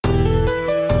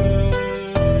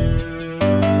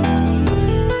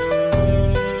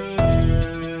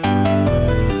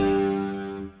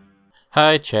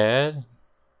Hi, Chad.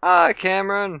 Hi,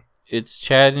 Cameron. It's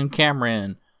Chad and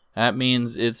Cameron. That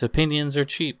means its opinions are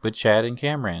cheap with Chad and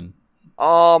Cameron.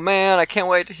 Oh man, I can't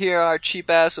wait to hear our cheap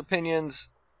ass opinions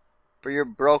for your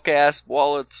broke ass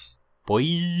wallets.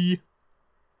 Boy.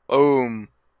 Boom.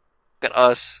 Look at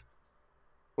us.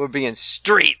 We're being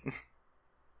street.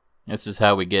 This is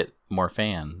how we get more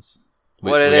fans.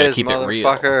 We What it gotta is, keep it real.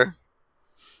 motherfucker.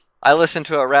 I listened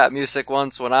to a rap music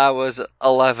once when I was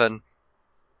 11.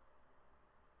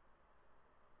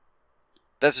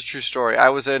 That's a true story. I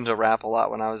was into rap a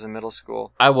lot when I was in middle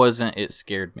school. I wasn't. It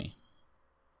scared me.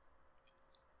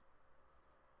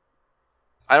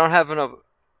 I don't have enough.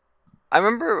 I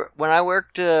remember when I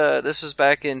worked, this was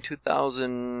back in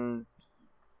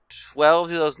 2012,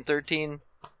 2013.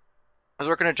 I was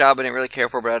working a job I didn't really care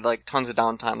for, but I had like tons of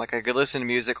downtime. Like I could listen to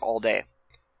music all day.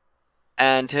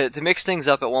 And to mix things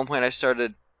up, at one point I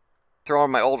started throwing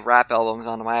my old rap albums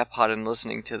onto my iPod and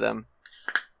listening to them,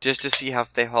 just to see how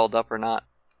if they held up or not.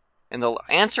 And the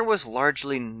answer was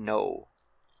largely no.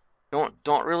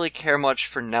 Don't really care much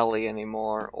for Nelly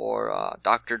anymore, or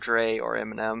Dr. Dre, or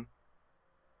Eminem.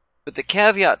 But the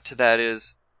caveat to that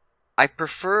is, I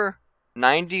prefer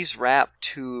 90s rap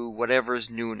to whatever's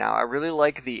new now. I really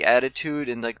like the attitude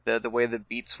and like the way the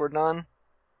beats were done.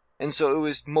 And so it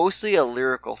was mostly a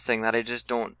lyrical thing that I just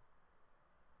don't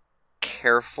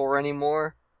care for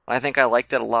anymore. I think I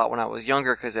liked it a lot when I was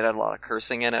younger because it had a lot of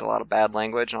cursing in it, a lot of bad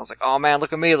language, and I was like, oh man,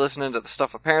 look at me listening to the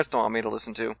stuff my parents don't want me to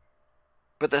listen to.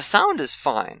 But the sound is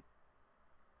fine.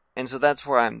 And so that's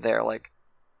where I'm there. Like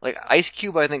Ice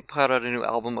Cube, I think, put out a new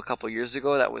album a couple years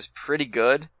ago that was pretty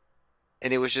good.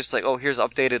 And it was just like, oh, here's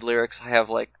updated lyrics. I have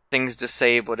like things to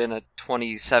say, but in a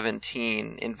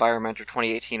 2017 environment or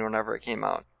 2018, whenever it came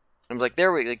out. I'm like,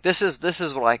 there we like this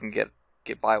is what I can get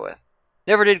by with.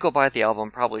 Never did go buy the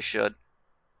album, probably should.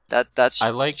 That's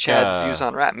I like Chad's views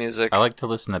on rap music. I like to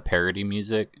listen to parody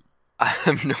music.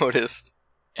 I've noticed.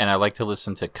 And I like to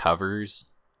listen to covers.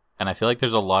 And I feel like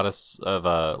there's a lot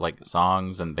of like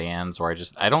songs and bands where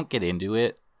I don't get into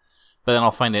it, but then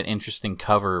I'll find an interesting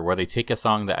cover where they take a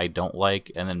song that I don't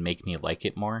like and then make me like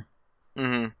it more.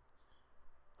 Mm-hmm.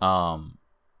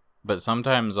 But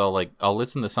sometimes I'll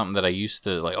listen to something that I used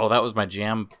to like. Oh, that was my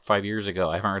jam 5 years ago.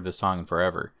 I haven't heard this song in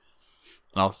forever,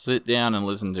 and I'll sit down and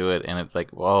listen to it, and it's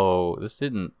like, whoa, this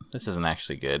isn't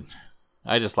actually good.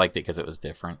 I just liked it because it was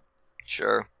different.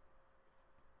 Sure.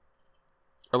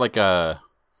 Or like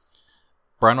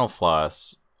Brundle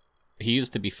Floss, he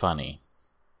used to be funny.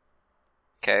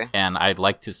 Okay. And I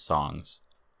liked his songs.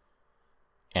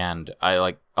 And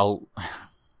the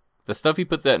stuff he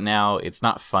puts out now, it's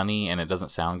not funny and it doesn't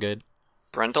sound good.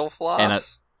 Brundle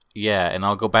Floss? And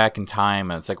I'll go back in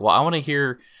time and it's like, well, I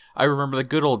remember the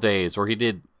good old days where he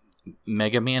did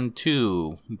Mega Man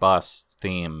 2 boss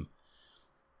theme.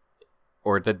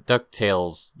 Or the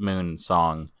DuckTales Moon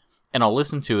song. And I'll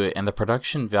listen to it, and the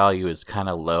production value is kind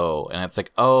of low. And it's like,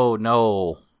 oh,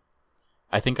 no.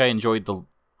 I think I enjoyed the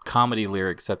comedy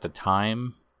lyrics at the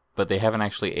time, but they haven't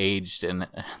actually aged, and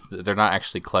they're not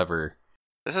actually clever.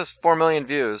 This is 4 million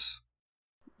views.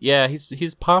 Yeah,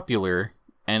 he's popular,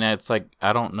 and it's like,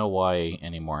 I don't know why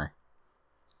anymore.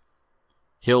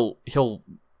 He'll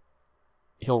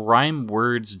rhyme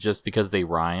words just because they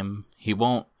rhyme. He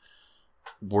won't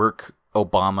work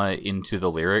Obama into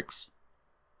the lyrics.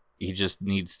 He just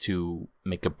needs to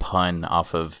make a pun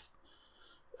off of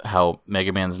how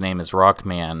Mega Man's name is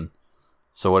Rockman.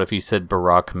 So what if he said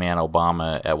Barack Man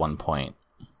Obama at one point?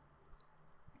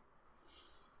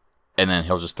 And then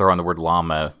he'll just throw in the word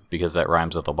llama because that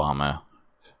rhymes with Obama.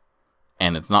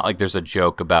 And it's not like there's a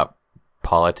joke about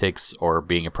politics or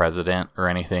being a president or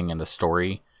anything in the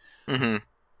story. Mm-hmm.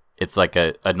 It's like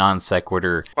a non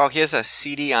sequitur. Well, he has a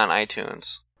CD on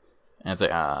iTunes. And it's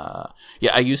like,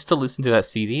 yeah, I used to listen to that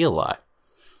CD a lot.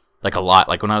 Like, a lot.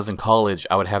 Like, when I was in college,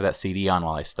 I would have that CD on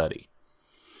while I study.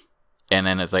 And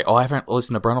then it's like, oh, I haven't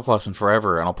listened to Brundle Floss in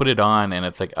forever. And I'll put it on, and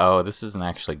it's like, oh, this isn't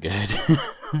actually good.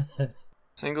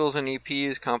 Singles and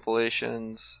EPs,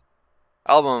 compilations,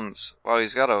 albums. Wow,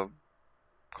 he's got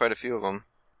quite a few of them.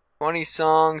 20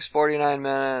 songs, 49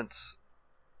 minutes.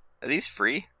 Are these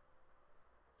free?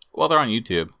 Well, they're on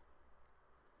YouTube.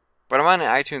 But I'm on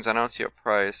iTunes, I don't see a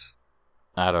price.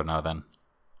 I don't know then.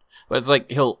 But it's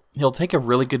like he'll take a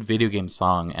really good video game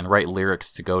song and write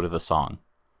lyrics to go to the song.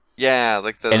 Yeah,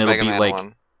 like the Mega Man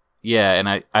one. Yeah,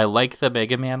 and I like the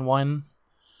Mega Man one,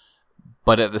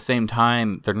 but at the same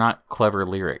time, they're not clever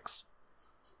lyrics.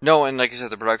 No, and like I said,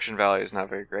 the production value is not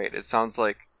very great. It sounds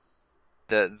like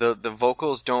the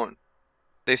vocals don't...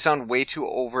 They sound way too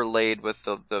overlaid with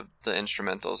the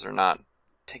instrumentals. They're not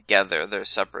together. They're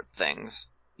separate things.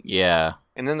 Yeah.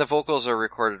 And then the vocals are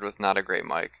recorded with not a great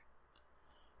mic.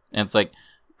 And it's like,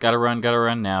 gotta run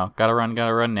now. Gotta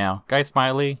run now. Guy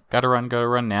Smiley, gotta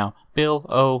run now. Bill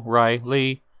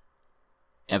O'Reilly.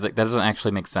 And it's like, that doesn't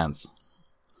actually make sense.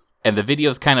 And the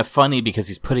video's kind of funny because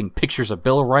he's putting pictures of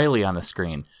Bill O'Reilly on the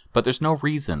screen, but there's no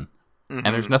reason. Mm-hmm.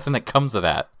 And there's nothing that comes of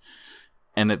that.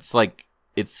 And it's like,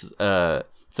 it's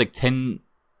like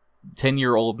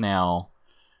 10-year-old now,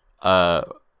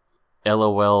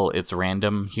 LOL, it's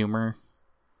random humor.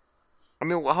 I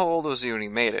mean, how old was he when he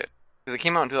made it? Because it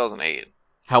came out in 2008.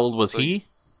 How old was he?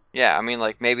 Yeah, I mean,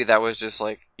 like, maybe that was just,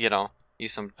 like, you know,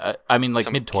 he's some... I mean,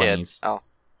 like, mid-20s. Oh.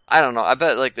 I don't know. I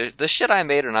bet, like, the shit I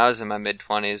made when I was in my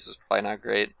mid-20s was probably not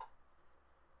great.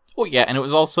 Well, yeah, and it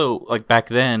was also, like, back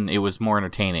then, it was more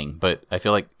entertaining, but I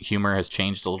feel like humor has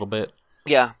changed a little bit.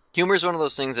 Yeah. Humor is one of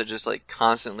those things that just, like,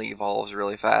 constantly evolves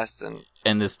really fast,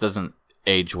 and this doesn't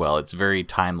age well. It's very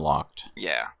time-locked.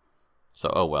 Yeah.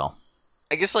 So, oh well.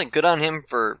 I guess, like, good on him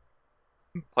for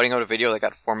putting out a video that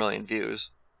got 4 million views.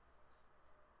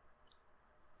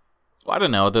 Well, I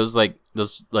don't know. Those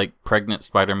pregnant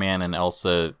Spider-Man and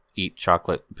Elsa eat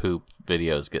chocolate poop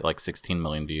videos get, like, 16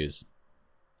 million views.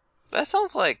 That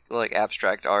sounds like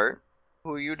abstract art.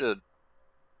 Who are you to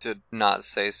not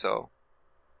say so?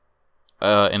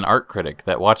 An art critic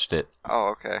that watched it. Oh,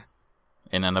 okay.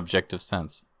 In an objective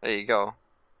sense. There you go.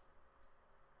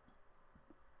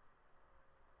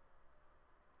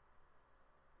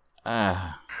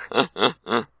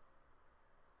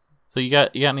 So you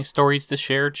got any stories to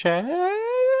share, Chad?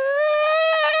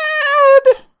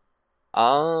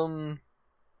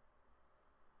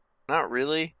 Not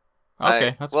really.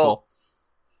 Okay, that's cool.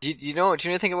 Do you know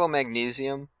anything about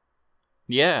magnesium?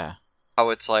 Yeah. How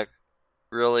it's like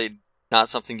really not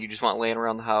something you just want laying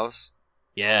around the house?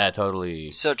 Yeah,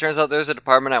 totally. So it turns out there's a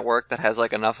department at work that has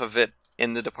like enough of it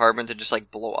in the department to just like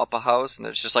blow up a house, and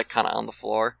it's just like kind of on the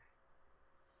floor.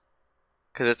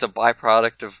 Because it's a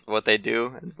byproduct of what they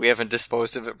do, and we haven't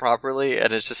disposed of it properly,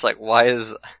 and it's just like, why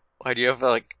do you have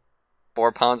like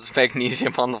 4 pounds of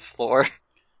magnesium on the floor?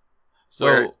 So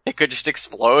where it could just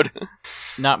explode?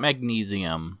 Not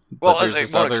magnesium. Well,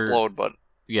 it won't explode, but...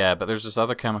 Yeah, but there's this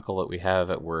other chemical that we have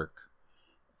at work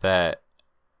that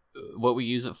what we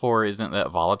use it for isn't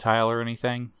that volatile or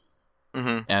anything.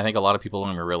 Mm-hmm. And I think a lot of people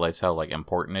don't even realize how like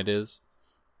important it is.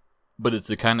 But it's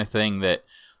the kind of thing that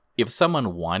if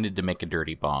someone wanted to make a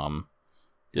dirty bomb,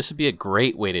 this would be a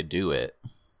great way to do it.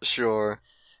 Sure.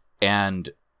 And,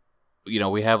 you know,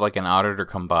 we have like an auditor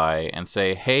come by and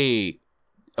say, hey,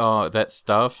 that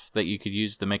stuff that you could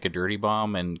use to make a dirty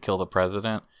bomb and kill the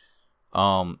president,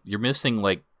 you're missing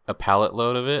like a pallet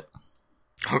load of it.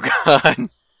 Oh, God.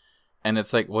 And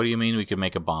it's like, what do you mean we could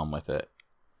make a bomb with it?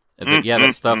 It's like, yeah,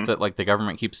 that stuff that like the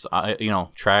government keeps,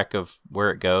 track of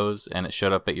where it goes, and it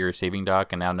showed up at your receiving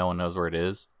dock, and now no one knows where it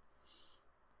is.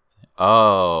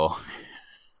 Oh,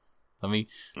 let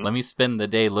me spend the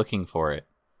day looking for it.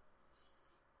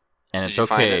 And it's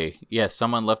okay. Yeah,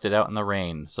 someone left it out in the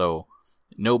rain, so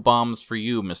no bombs for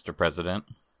you, Mr. President.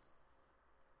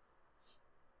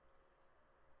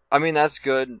 I mean, that's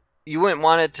good. You wouldn't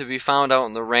want it to be found out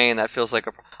in the rain. That feels like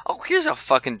here's a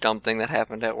fucking dumb thing that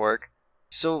happened at work.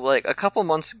 So, like, a couple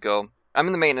months ago, I'm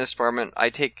in the maintenance department.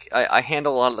 I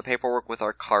handle a lot of the paperwork with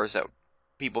our cars that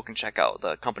people can check out,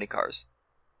 the company cars.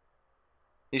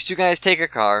 These 2 guys take a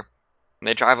car, and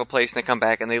they drive a place, and they come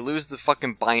back, and they lose the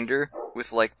fucking binder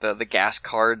with, like, the gas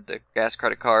card, the gas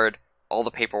credit card, all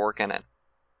the paperwork in it.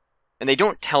 And they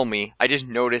don't tell me. I just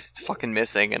notice it's fucking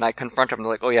missing, and I confront them, and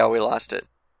they're like, oh yeah, we lost it.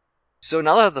 So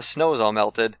now that the snow is all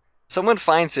melted, someone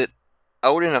finds it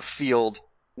out in a field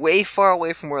way far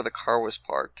away from where the car was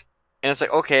parked. And it's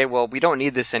like, okay, well, we don't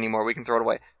need this anymore, we can throw it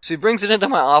away. So he brings it into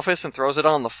my office and throws it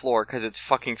on the floor because it's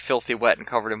fucking filthy wet and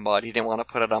covered in mud. He didn't want to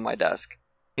put it on my desk.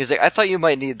 He's like, I thought you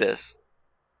might need this.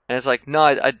 And it's like, no,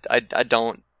 I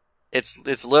don't.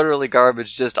 It's literally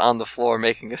garbage just on the floor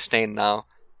making a stain now.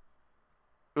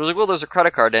 It was like, well, there's a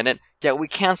credit card in it. Yeah, we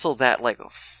canceled that like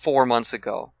 4 months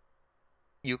ago.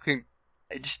 You can...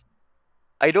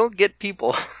 I don't get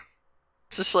people.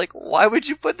 It's just like, why would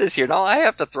you put this here? Now I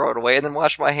have to throw it away and then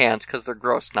wash my hands because they're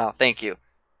gross now. Thank you.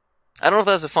 I don't know if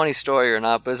that's a funny story or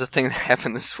not, but it's a thing that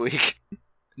happened this week.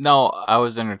 No, I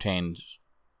was entertained.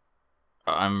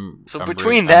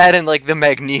 Between that and like the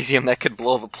magnesium that could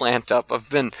blow the plant up, I've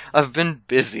been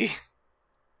busy.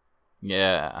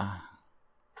 Yeah.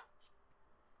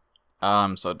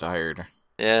 I'm so tired.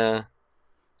 Yeah.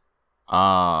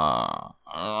 I'm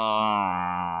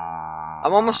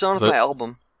almost done with my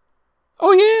album.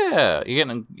 Oh yeah, you're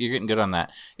getting good on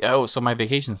that. Yeah. Oh, so my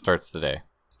vacation starts today.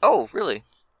 Oh, really?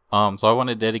 So I want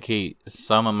to dedicate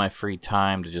some of my free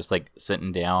time to just like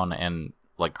sitting down and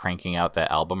like cranking out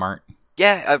that album art.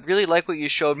 Yeah, I really like what you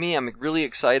showed me. I'm really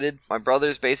excited. My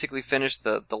brother's basically finished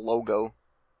the logo.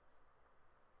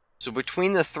 So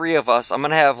between the three of us, I'm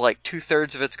gonna have like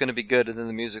 2/3 of it's gonna be good, and then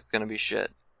the music's gonna be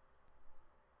shit.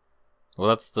 Well,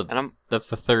 that's the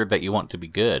third that you want to be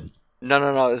good.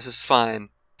 No. This is fine.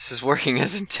 This is working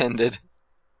as intended.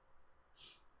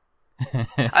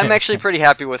 I'm actually pretty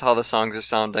happy with how the songs are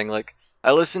sounding. Like,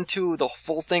 I listened to the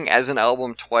full thing as an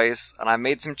album twice, and I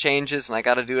made some changes, and I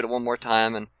gotta do it one more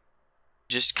time, and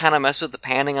just kind of mess with the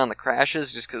panning on the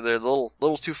crashes, just because they're a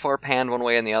little too far panned one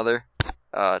way and the other,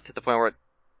 to the point where it's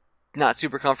not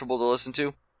super comfortable to listen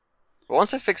to. But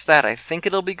once I fix that, I think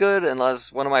it'll be good,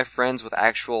 unless one of my friends with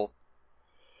actual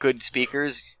good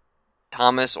speakers,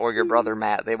 Thomas or your brother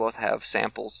Matt, they both have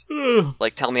samples,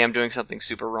 like tell me I'm doing something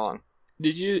super wrong.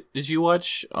 Did you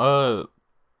watch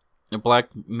Black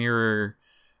Mirror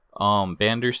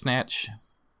Bandersnatch?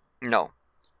 No.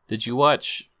 Did you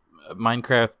watch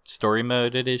Minecraft Story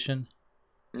Mode Edition?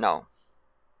 No.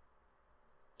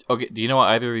 Okay, do you know what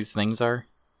either of these things are?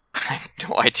 I have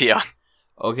no idea.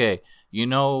 Okay, you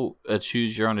know a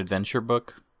Choose Your Own Adventure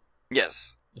book?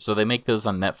 Yes. So they make those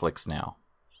on Netflix now.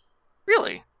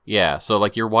 Really? Yeah, so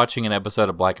like you're watching an episode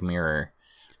of Black Mirror,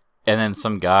 and then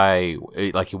some guy,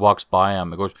 like he walks by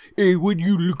him and goes, "Hey, what are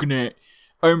you looking at?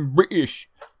 I'm British."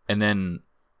 And then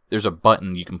there's a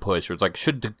button you can push where it's like,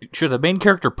 should the main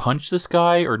character punch this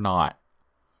guy or not?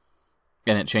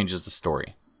 And it changes the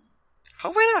story. How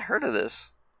have I not heard of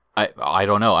this? I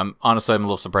don't know. I'm a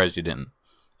little surprised you didn't.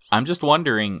 I'm just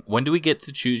wondering, when do we get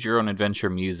to choose your own adventure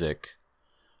music,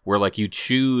 where like you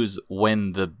choose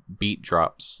when the beat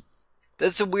drops?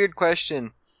 That's a weird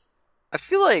question. I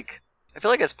feel like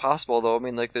it's possible though. I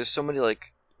mean, like, there's so many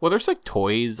like. Well, there's like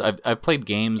toys. I've played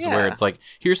games where it's like,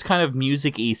 here's kind of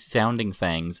music-y sounding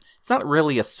things. It's not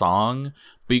really a song,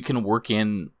 but you can work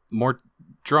in more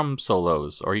drum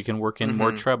solos, or you can work in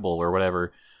more treble or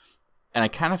whatever. And I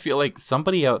kind of feel like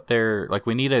somebody out there, like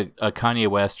we need a Kanye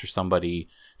West or somebody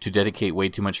to dedicate way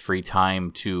too much free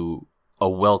time to a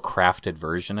well-crafted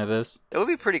version of this. That would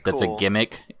be pretty cool. That's a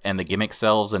gimmick, and the gimmick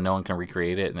sells, and no one can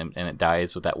recreate it, and it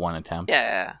dies with that one attempt.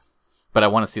 Yeah. But I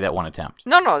want to see that one attempt.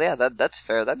 No, yeah, that's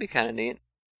fair. That'd be kind of neat.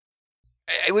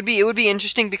 It would be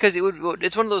interesting because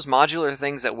it's one of those modular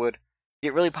things that would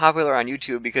get really popular on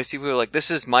YouTube because people are like, this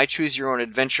is my choose your own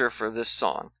adventure for this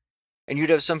song. And you'd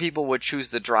have some people would choose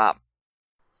the drop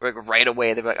like right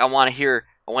away. They'd be like, I want to hear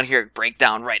it break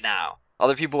down right now.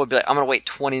 Other people would be like, I'm going to wait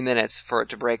 20 minutes for it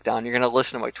to break down. You're going to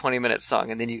listen to my 20-minute song,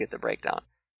 and then you get the breakdown.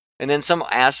 And then some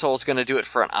asshole's going to do it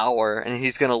for an hour, and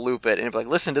he's going to loop it, and be like,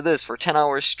 listen to this for 10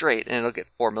 hours straight, and it'll get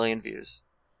 4 million views.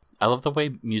 I love the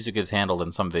way music is handled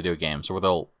in some video games, where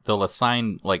they'll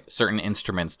assign like certain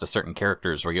instruments to certain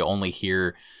characters, where you only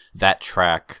hear that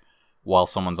track while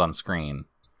someone's on screen.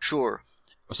 Sure.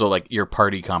 So like your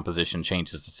party composition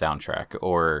changes the soundtrack,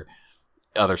 or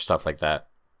other stuff like that.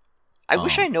 I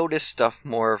wish I noticed stuff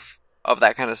more of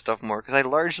that kind of stuff more, because I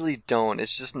largely don't.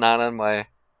 It's just not on my...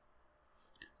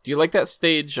 Do you like that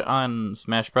stage on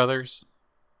Smash Brothers?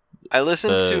 I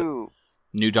listened to...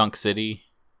 New Donk City?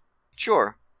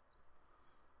 Sure.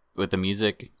 With the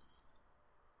music?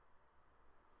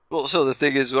 Well, so the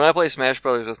thing is, when I play Smash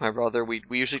Brothers with my brother, we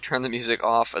usually turn the music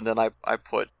off, and then I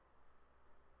put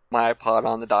my iPod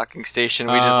on the docking station,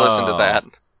 and we just listen to that.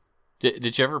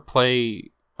 Did you ever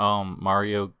play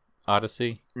Mario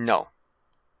Odyssey? No.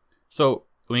 So,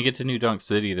 when you get to New Donk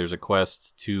City, there's a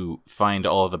quest to find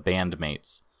all of the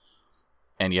bandmates.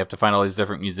 And you have to find all these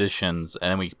different musicians,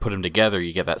 and then when you put them together,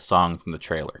 you get that song from the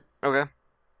trailer. Okay.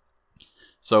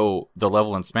 So, the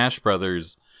level in Smash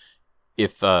Brothers,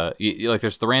 if, like,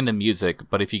 there's the random music,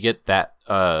 but if you get that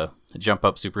Jump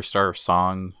Up Superstar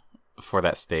song for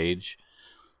that stage,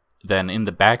 then in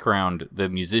the background, the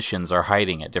musicians are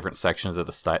hiding at different sections of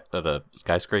the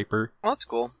skyscraper. Well, that's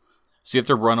cool. So you have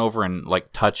to run over and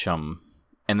like touch them,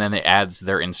 and then it adds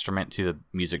their instrument to the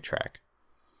music track.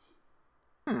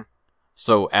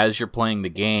 So as you're playing the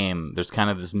game, there's kind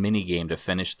of this mini game to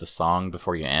finish the song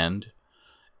before you end,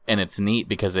 and it's neat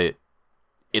because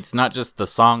it's not just the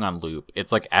song on loop.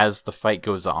 It's like as the fight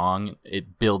goes on,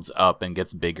 it builds up and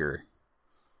gets bigger.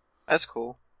 That's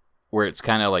cool. Where it's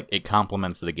kind of like it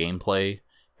complements the gameplay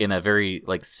in a very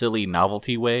like silly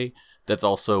novelty way that's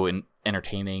also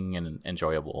entertaining and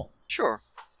enjoyable. Sure.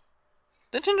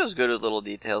 Nintendo's good at little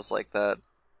details like that.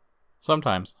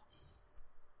 Sometimes.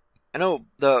 I know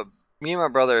me and my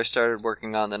brother started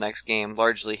working on the next game,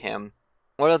 largely him.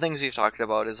 One of the things we've talked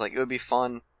about is like it would be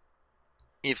fun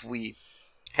if we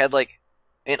had like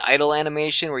an idle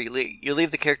animation where you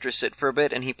leave the character sit for a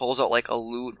bit and he pulls out like a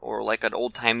lute or like an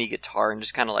old-timey guitar and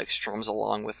just kind of like strums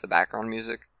along with the background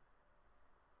music.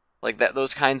 Like that,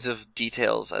 those kinds of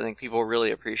details I think people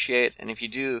really appreciate, and if you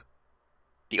do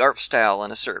the art style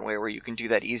in a certain way where you can do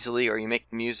that easily, or you make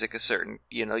the music a certain,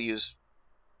 use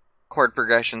chord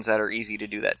progressions that are easy to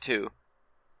do that too,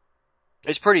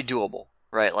 it's pretty doable,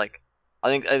 right? Like, I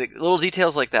think little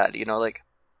details like that, like,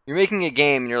 you're making a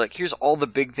game and you're like, here's all the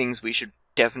big things we should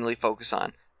definitely focus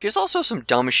on. There's also some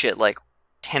dumb shit like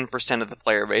 10% of the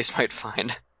player base might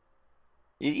find.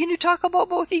 You talk about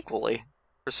both equally,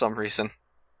 for some reason.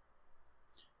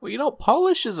 Well,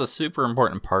 polish is a super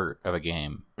important part of a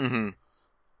game. Mm-hmm.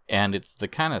 And it's the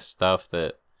kind of stuff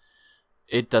that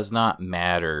it does not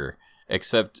matter,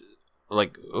 except,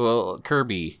 like, well,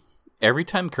 Kirby. Every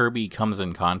time Kirby comes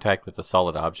in contact with a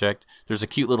solid object, there's a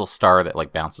cute little star that,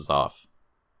 like, bounces off.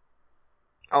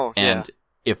 Oh, yeah. And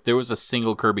if there was a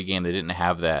single Kirby game that didn't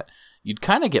have that, you'd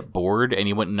kind of get bored and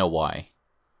you wouldn't know why.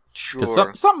 Sure.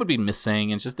 Because something would be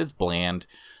missing, and it's bland.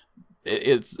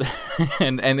 It's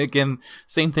and again,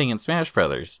 same thing in Smash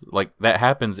Brothers. Like, that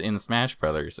happens in Smash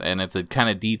Brothers, and it's a kind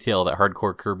of detail that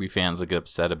hardcore Kirby fans would get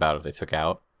upset about if they took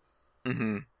out.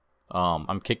 Mm-hmm.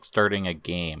 I'm kickstarting a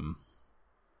game,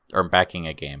 or I'm backing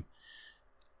a game,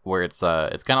 where it's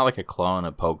kind of like a clone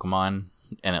of Pokemon,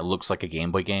 and it looks like a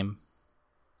Game Boy game.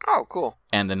 Oh, cool.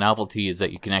 And the novelty is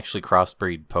that you can actually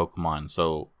crossbreed Pokemon,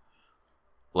 so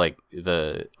like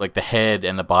the head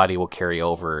and the body will carry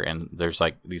over, and there's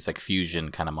like these like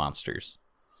fusion kind of monsters.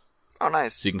 Oh,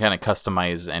 nice. So you can kind of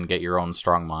customize and get your own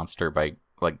strong monster by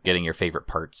like getting your favorite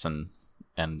parts and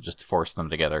just force them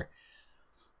together.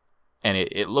 And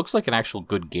it looks like an actual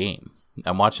good game.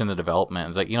 I'm watching the development.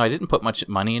 It's like, I didn't put much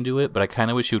money into it, but I kind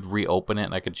of wish you would reopen it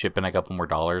and I could chip in a couple more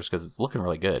dollars because it's looking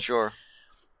really good. Sure.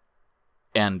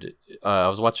 And I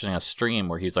was watching a stream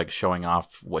where he's like showing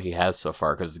off what he has so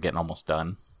far because it's getting almost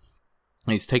done.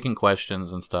 And he's taking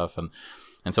questions and stuff, and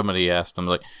somebody asked him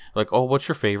like, oh, what's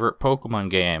your favorite Pokemon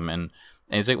game? And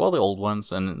he's like, well, the old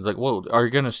ones. And he's like, well, are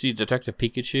you gonna see Detective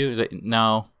Pikachu? He's like,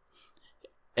 no.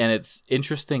 And it's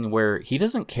interesting where he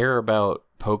doesn't care about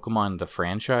Pokemon the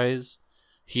franchise.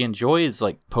 He enjoys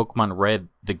like Pokemon Red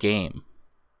the game,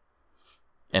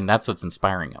 and that's what's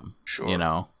inspiring him.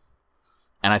 Sure.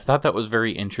 And I thought that was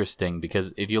very interesting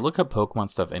because if you look up Pokemon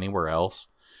stuff anywhere else,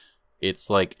 it's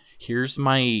like, here's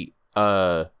my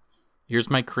cringy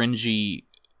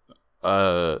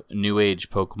new age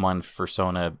Pokemon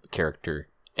persona character,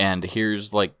 and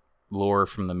here's like lore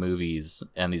from the movies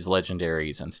and these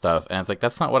legendaries and stuff, and it's like,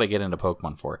 that's not what I get into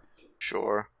Pokemon for.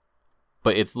 Sure.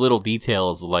 But it's little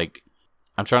details, like,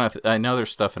 I'm trying to I know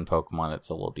there's stuff in Pokemon that's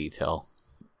a little detail,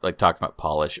 like talking about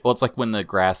polish. Well, it's like when the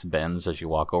grass bends as you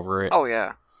walk over it. Oh,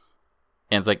 yeah.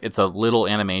 And it's like, it's a little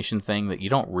animation thing that you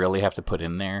don't really have to put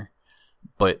in there,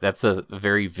 but that's a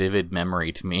very vivid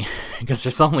memory to me because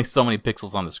there's only so many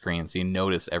pixels on the screen, so you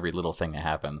notice every little thing that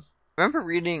happens. I remember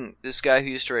reading this guy who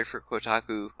used to write for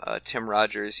Kotaku, Tim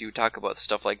Rogers. He would talk about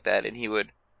stuff like that, and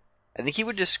I think he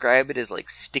would describe it as like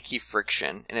sticky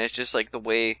friction, and it's just like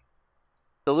the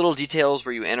little details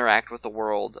where you interact with the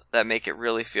world that make it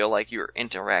really feel like you're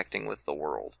interacting with the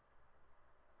world.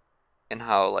 And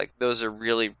how, like, those are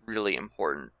really, really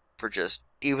important for just,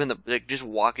 even just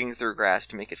walking through grass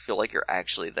to make it feel like you're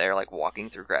actually there, like walking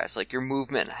through grass. Like, your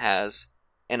movement has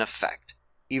an effect,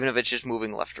 even if it's just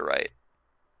moving left or right.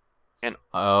 And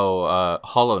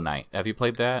Hollow Knight. Have you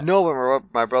played that? No,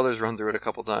 but my brother's run through it a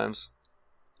couple times.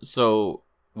 So,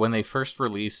 when they first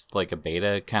released, like, a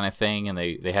beta kind of thing, and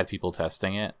they had people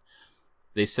testing it,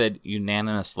 they said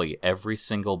unanimously every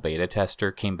single beta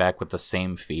tester came back with the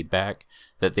same feedback,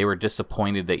 that they were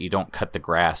disappointed that you don't cut the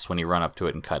grass when you run up to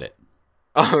it and cut it.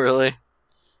 Oh, really?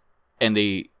 And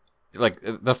they, like,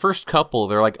 the first couple,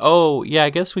 they're like, oh, yeah, I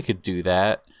guess we could do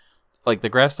that. Like, the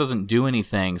grass doesn't do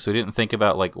anything, so we didn't think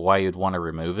about, like, why you'd want to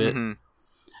remove it. Mm-hmm.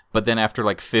 But then after,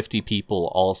 like, 50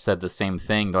 people all said the same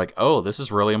thing, they're like, oh, this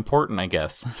is really important, I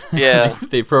guess. Yeah.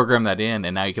 They programmed that in,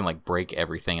 and now you can, like, break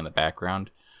everything in the background.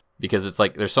 Because it's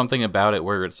like, there's something about it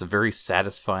where it's a very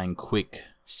satisfying, quick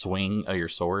swing of your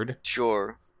sword.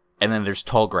 Sure. And then there's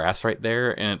tall grass right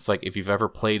there, and it's like, if you've ever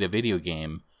played a video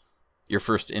game, your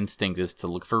first instinct is to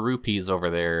look for rupees over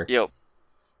there. Yep.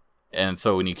 And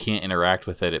so when you can't interact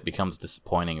with it, it becomes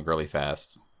disappointing really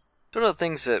fast. It's one of the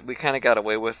things that we kind of got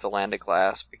away with the Land of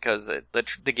Glass, because the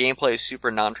gameplay is super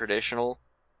non-traditional,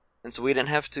 and so we didn't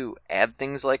have to add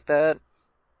things like that.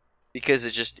 Because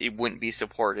it wouldn't be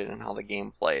supported in how the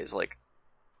game plays. Like,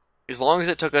 as long as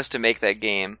it took us to make that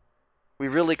game, we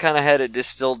really kind of had it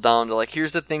distilled down to like,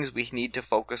 here's the things we need to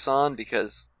focus on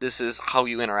because this is how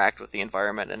you interact with the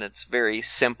environment, and it's very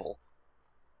simple.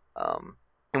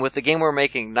 And with the game we're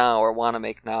making now, or want to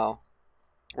make now,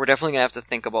 we're definitely gonna have to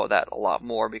think about that a lot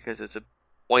more because it's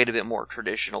quite a bit more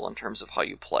traditional in terms of how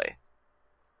you play,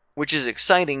 which is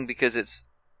exciting because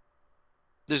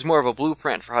there's more of a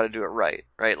blueprint for how to do it right?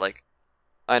 Like,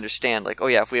 I understand, like, oh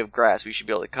yeah, if we have grass, we should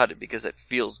be able to cut it because it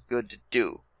feels good to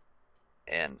do,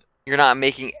 and you're not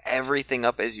making everything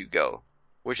up as you go,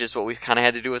 which is what we've kind of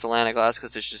had to do with Land of Glass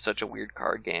because it's just such a weird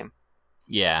card game.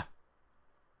 Yeah.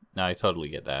 No, I totally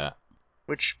get that.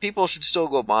 Which people should still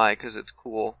go buy because it's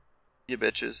cool. You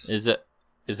bitches. Is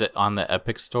it on the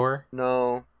Epic Store?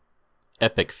 No.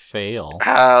 Epic fail.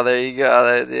 Ah, there you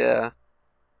go. Yeah.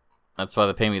 That's why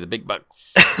they pay me the big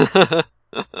bucks.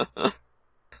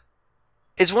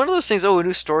 It's one of those things, a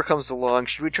new store comes along.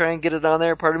 Should we try and get it on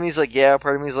there? Part of me is like, yeah.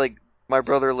 Part of me is like, my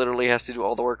brother literally has to do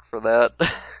all the work for that.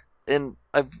 And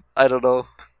I don't know.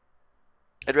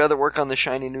 I'd rather work on the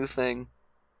shiny new thing.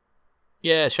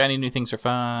 Yeah, shiny new things are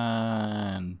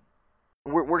fun.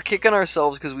 We're kicking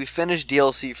ourselves because we finished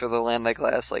DLC for the Land of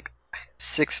Glass like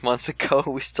 6 months ago.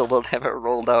 We still don't have it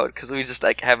rolled out because we just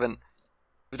like haven't.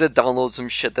 We have to download some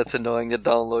shit that's annoying to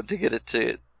download to get it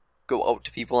to go out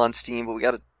to people on Steam, but we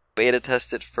gotta beta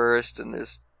test it first, and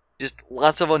there's just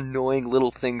lots of annoying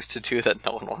little things to do that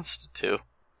no one wants to do.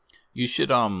 You should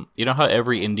you know how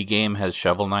every indie game has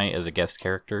Shovel Knight as a guest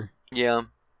character? Yeah.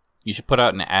 You should put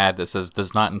out an ad that says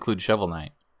does not include Shovel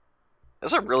Knight.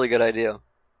 That's a really good idea.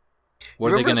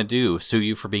 What are they gonna do? Sue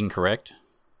you for being correct?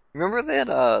 Remember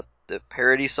that the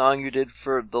parody song you did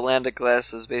for The Land of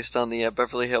Glass is based on the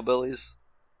Beverly Hillbillies?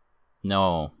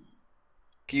 No.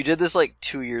 You did this like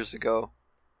 2 years ago.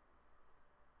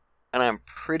 And I'm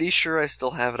pretty sure I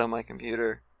still have it on my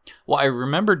computer. Well, I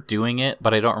remember doing it,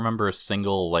 but I don't remember a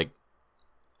single like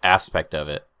aspect of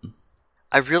it.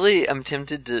 I really am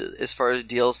tempted to, as far as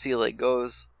DLC like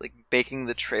goes, like making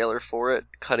the trailer for it,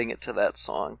 cutting it to that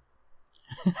song.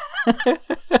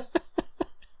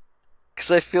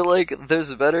 Because I feel like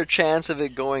there's a better chance of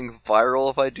it going viral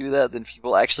if I do that than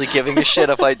people actually giving a shit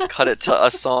if I cut it to a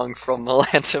song from The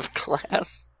Land of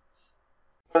Glass.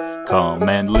 Come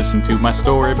and listen to my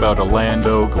story about a land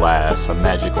of glass, a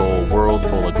magical world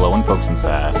full of glowing folks and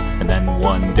sass. And then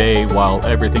one day, while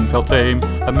everything felt tame,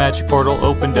 a magic portal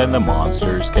opened and the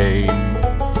monsters came.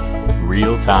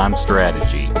 Real-time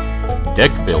strategy.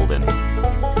 Deck building.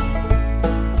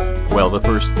 Well, the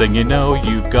first thing you know,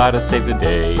 you've gotta save the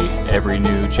day. Every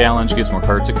new challenge gives more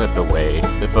cards to cut the way.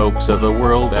 The folks of the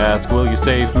world ask, will you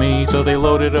save me? So they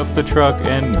loaded up the truck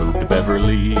and moved to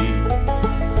Beverly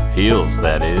Hills,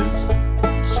 that is.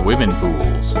 Swimming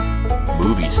pools.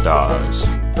 Movie stars.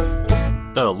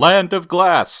 The Land of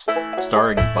Glass,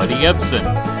 starring Buddy Ebsen,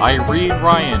 Irene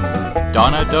Ryan,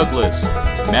 Donna Douglas,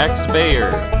 Max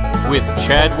Bayer, with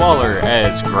Chad Waller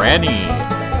as Granny.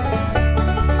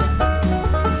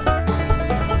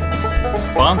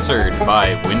 Sponsored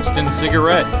by Winston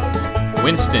Cigarette.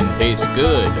 Winston tastes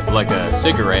good, like a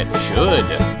cigarette should.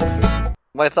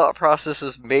 My thought process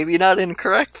is maybe not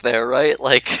incorrect there, right?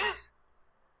 Like,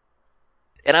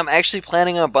 and I'm actually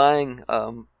planning on buying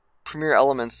Premier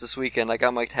Elements this weekend. I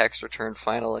got my tax returned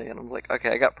finally, and I'm like,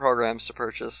 okay, I got programs to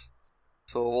purchase.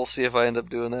 So we'll see if I end up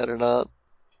doing that or not.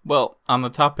 Well, on the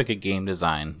topic of game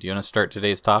design, do you want to start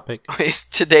today's topic? Does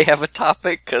today have a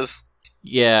topic? Because...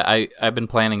 Yeah, I've been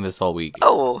planning this all week.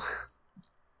 Oh.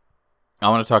 I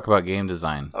want to talk about game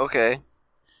design. Okay.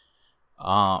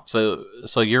 So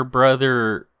your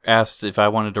brother asked if I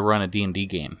wanted to run a D&D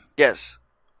game. Yes.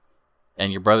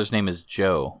 And your brother's name is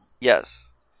Joe.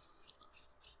 Yes.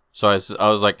 So I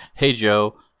was like, hey,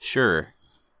 Joe, sure.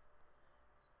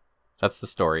 That's the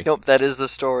story. Nope, that is the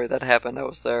story that happened. I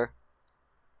was there.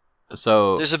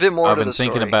 So there's a bit more to the story.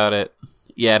 I've been thinking about it.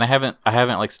 Yeah, and I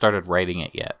haven't like started writing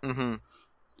it yet. Mm-hmm.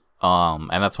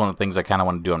 And that's one of the things I kind of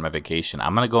want to do on my vacation.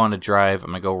 I'm gonna go on a drive.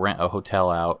 I'm gonna go rent a hotel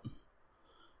out.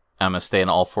 I'm gonna stay in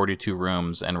all 42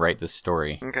 rooms and write this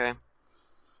story. Okay.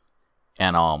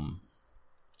 And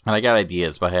I got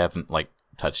ideas, but I haven't like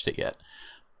touched it yet.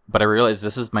 But I realize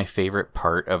this is my favorite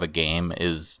part of a game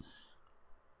is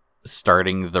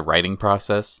starting the writing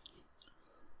process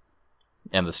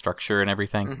and the structure and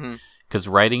everything. Mm-hmm. Because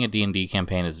writing a D&D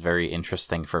campaign is very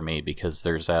interesting for me because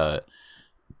there's a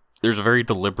very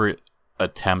deliberate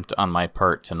attempt on my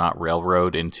part to not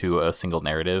railroad into a single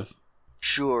narrative.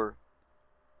 Sure.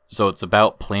 So it's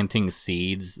about planting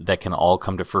seeds that can all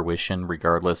come to fruition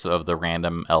regardless of the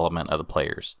random element of the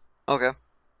players. Okay.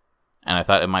 And I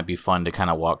thought it might be fun to kind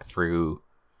of walk through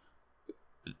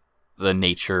the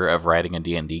nature of writing a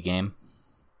D&D game.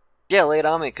 Yeah, lay it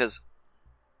on me, because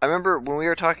I remember when we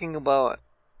were talking about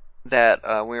that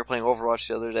when we were playing Overwatch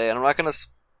the other day, and I'm not going to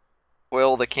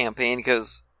spoil the campaign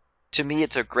because to me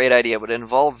it's a great idea, but it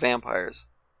involved vampires.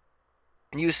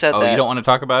 And you said Oh, that. you don't want to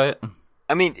talk about it?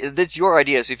 I mean, it's your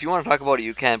idea, so if you want to talk about it,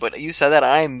 you can, but you said that,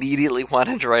 and I immediately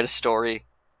wanted to write a story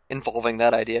involving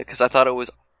that idea because I thought it was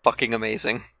fucking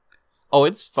amazing. Oh,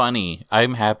 it's funny.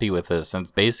 I'm happy with this, and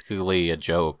it's basically a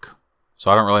joke. So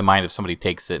I don't really mind if somebody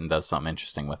takes it and does something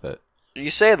interesting with it.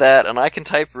 You say that, and I can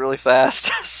type really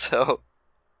fast, so...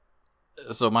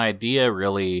 So my idea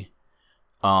really...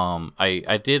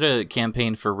 I did a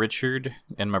campaign for Richard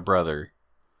and my brother,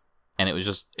 and it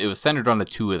was centered on the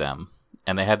two of them,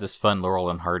 and they had this fun Laurel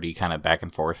and Hardy kind of back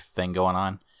and forth thing going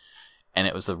on, and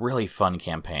it was a really fun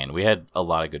campaign. We had a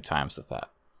lot of good times with that.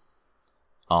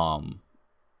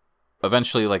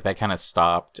 Eventually, like, that kind of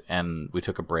stopped, and we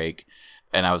took a break,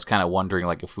 and I was kind of wondering,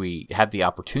 like, if we had the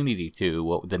opportunity to,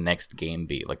 what would the next game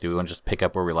be? Like, do we want to just pick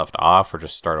up where we left off, or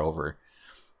just start over?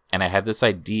 And I had this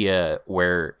idea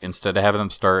where instead of having them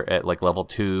start at, like, level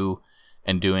 2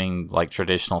 and doing, like,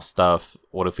 traditional stuff,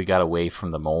 what if we got away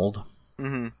from the mold?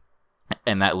 Mm-hmm.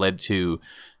 And that led to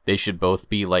they should both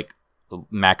be, like,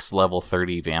 max level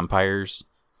 30 vampires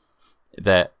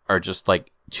that are just,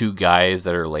 like, two guys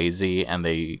that are lazy and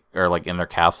they are, like, in their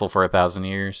castle for 1,000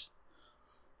 years.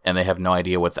 And they have no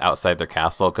idea what's outside their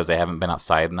castle because they haven't been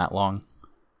outside in that long.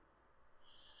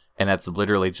 And that's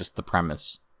literally just the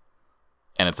premise.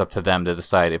 And it's up to them to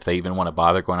decide if they even want to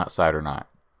bother going outside or not.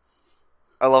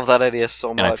 I love that idea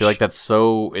so much. And I feel like it's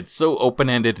so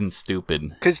open-ended and stupid.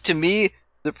 Because to me,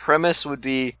 the premise would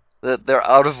be that they're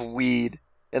out of weed,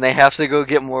 and they have to go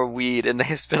get more weed, and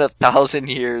they've spent 1,000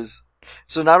 years.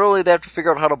 So not only do they have to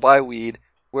figure out how to buy weed,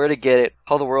 where to get it,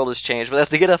 how the world has changed, but they have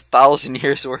to get 1,000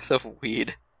 years worth of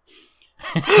weed.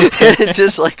 And it's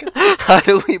just like, how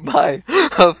do we buy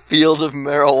a field of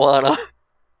marijuana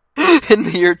in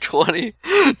the year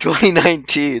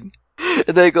 2019?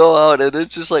 And they go out and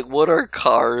it's just like, what are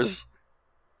cars?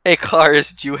 Hey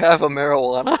cars, do you have a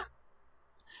marijuana?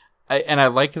 I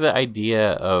like the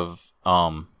idea of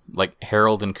like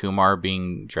Harold and Kumar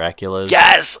being Draculas.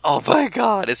 Yes! Oh my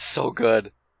god, it's so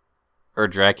good. Or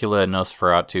Dracula and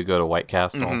Nosferatu go to White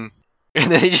Castle. Mm-hmm.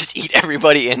 And then they just eat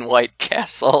everybody in White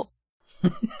Castle. Oh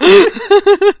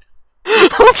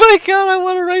my god, I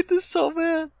want to write this so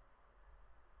bad.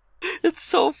 It's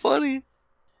so funny.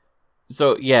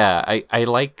 So yeah, I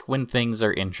like when things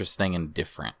are interesting and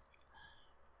different.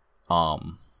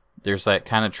 There's that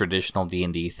kind of traditional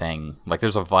D&D thing. Like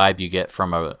there's a vibe you get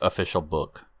from an official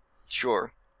book.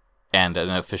 Sure. And an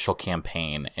official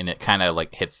campaign, and it kind of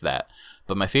like hits that.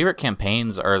 But my favorite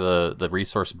campaigns are the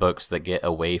resource books that get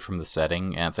away from the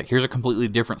setting, and it's like, here's a completely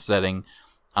different setting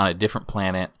on a different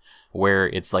planet where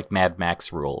it's like Mad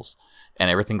Max rules, and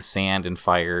everything's sand and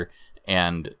fire,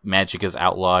 and magic is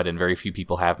outlawed, and very few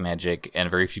people have magic,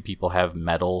 and very few people have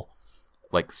metal.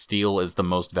 Like, steel is the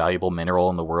most valuable mineral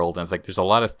in the world, and it's like, there's a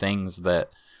lot of things that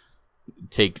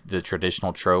take the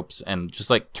traditional tropes and just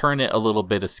like turn it a little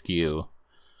bit askew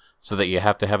so that you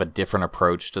have to have a different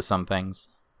approach to some things.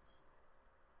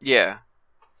 Yeah.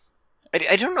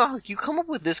 I don't know how you come up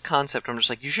with this concept. I'm just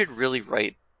like, you should really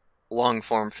write long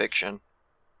form fiction.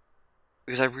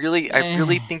 Because I really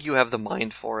think you have the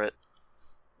mind for it.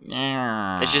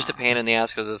 Yeah. It's just a pain in the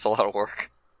ass because it's a lot of work.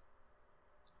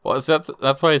 Well,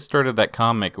 that's why I started that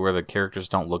comic where the characters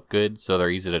don't look good, so they're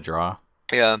easy to draw.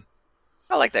 Yeah.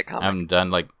 I like that comic.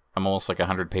 I'm almost like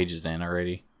 100 pages in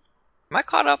already. Am I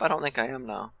caught up? I don't think I am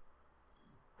now.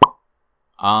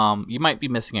 You might be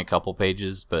missing a couple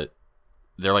pages, but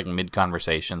they're like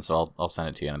mid-conversation, so I'll send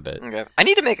it to you in a bit. Okay. I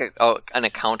need to make an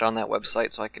account on that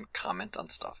website so I can comment on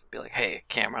stuff. Be like, hey,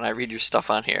 Cameron, I read your stuff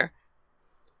on here.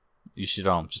 You should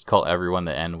just call everyone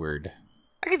the N-word.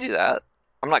 I could do that.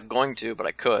 I'm not going to, but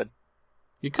I could.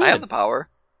 You could. I have the power.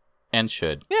 And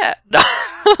should. Yeah.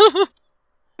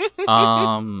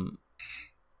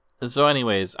 So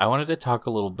anyways, I wanted to talk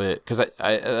a little bit, because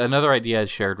I another idea I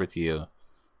shared with you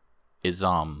is,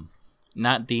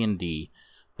 not D&D,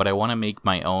 but I want to make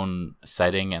my own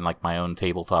setting and, like, my own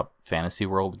tabletop fantasy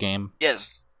world game.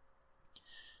 Yes.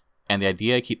 And the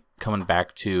idea I keep coming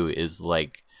back to is,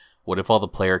 like, what if all the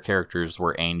player characters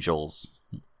were angels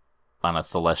on a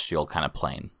celestial kind of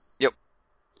plane? Yep.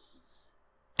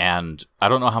 And I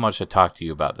don't know how much I talked to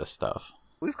you about this stuff.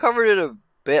 We've covered it a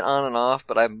bit on and off,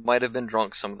 but I might have been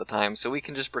drunk some of the time, so we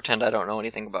can just pretend I don't know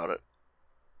anything about it.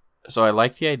 So I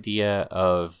like the idea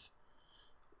of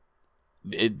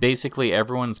it. Basically,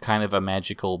 everyone's kind of a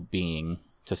magical being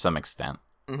to some extent.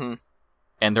 Mm-hmm.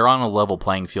 And they're on a level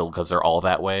playing field because they're all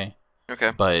that way.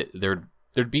 Okay. But there'd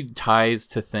be ties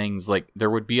to things, like there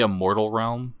would be a mortal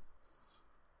realm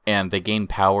and they gain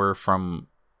power from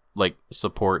like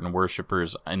support and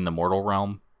worshippers in the mortal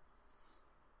realm.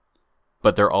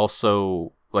 But they're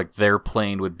also like their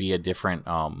plane would be a different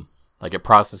like it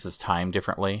processes time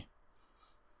differently.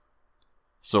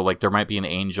 So like there might be an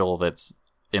angel that's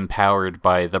empowered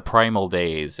by the primal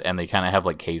days and they kind of have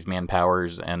like caveman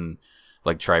powers and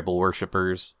like tribal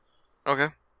worshippers. Okay.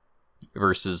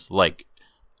 Versus like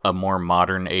a more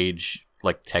modern age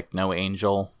like techno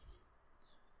angel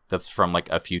that's from like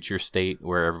a future state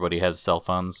where everybody has cell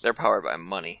phones. They're powered by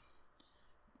money.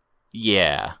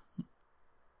 Yeah.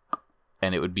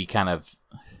 And it would be kind of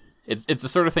it's the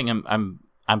sort of thing I'm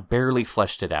barely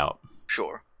fleshed it out.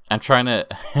 Sure. I'm trying to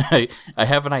I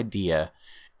have an idea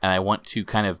and I want to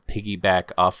kind of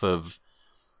piggyback off of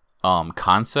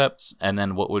concepts and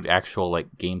then what would actual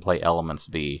like gameplay elements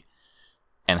be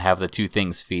and have the two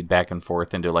things feed back and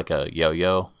forth into like a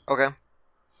yo-yo. Okay.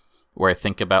 Where I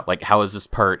think about like how is this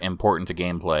part important to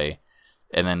gameplay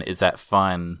and then is that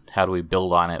fun? How do we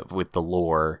build on it with the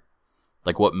lore?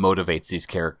 Like what motivates these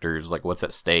characters? Like what's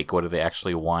at stake? What do they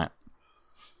actually want?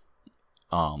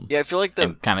 Yeah, I feel like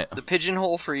the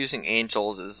pigeonhole for using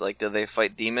angels is like, do they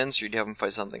fight demons or do you have them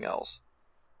fight something else?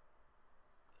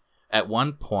 At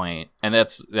one point, and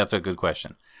that's a good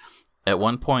question. At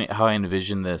one point, how I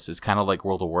envision this is kind of like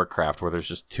World of Warcraft, where there's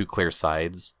just two clear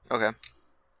sides. Okay.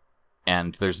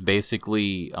 And there's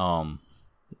basically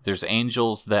there's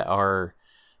angels that are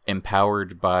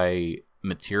empowered by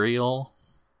material,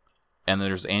 and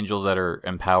there's angels that are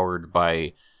empowered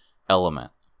by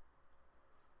element.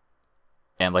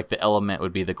 And like the element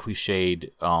would be the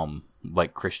cliched,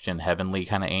 like Christian heavenly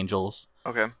kind of angels.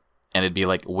 Okay. And it'd be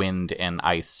like wind and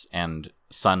ice and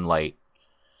sunlight.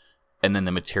 And then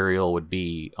the material would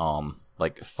be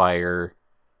like fire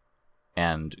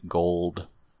and gold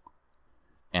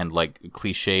and like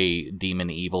cliche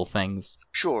demon evil things.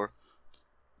 Sure.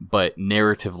 But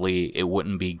narratively, it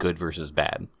wouldn't be good versus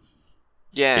bad.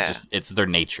 Yeah. It's their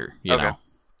nature, you know?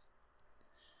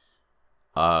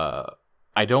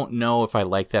 I don't know if I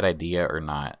like that idea or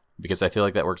not, because I feel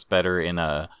like that works better in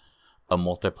a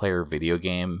multiplayer video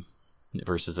game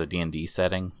versus a D&D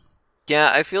setting.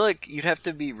 Yeah, I feel like you'd have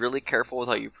to be really careful with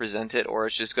how you present it, or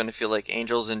it's just going to feel like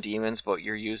angels and demons, but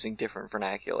you're using different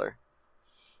vernacular.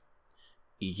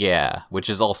 Yeah, which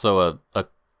is also a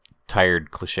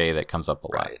tired cliche that comes up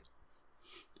a lot.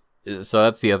 Right. So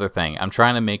that's the other thing. I'm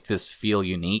trying to make this feel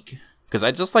unique, because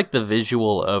I just like the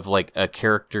visual of like a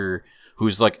character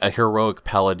who's like a heroic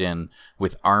paladin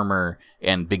with armor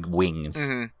and big wings.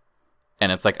 Mm-hmm.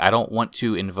 And it's like, I don't want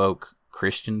to invoke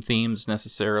Christian themes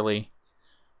necessarily.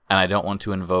 And I don't want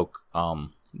to invoke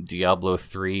Diablo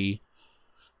 3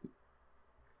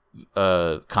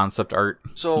 concept art.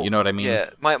 So, you know what I mean? Yeah,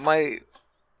 my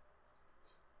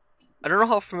I don't know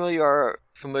how familiar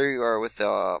you are with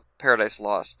Paradise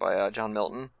Lost by John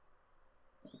Milton.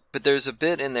 But there's a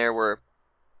bit in there where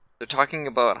they're talking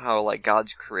about how like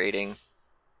God's creating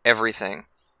everything.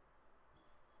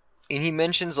 And he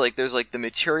mentions like there's like the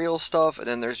material stuff and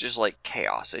then there's just like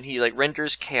chaos, and he like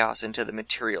renders chaos into the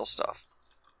material stuff.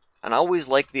 And I always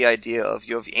like the idea of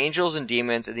you have angels and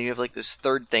demons and then you have like this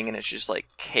third thing and it's just like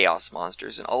chaos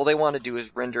monsters, and all they want to do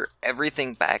is render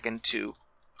everything back into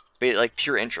like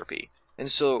pure entropy. And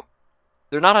so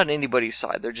they're not on anybody's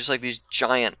side. They're just like these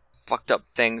giant fucked up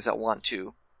things that want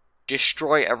to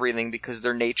destroy everything because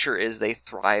their nature is they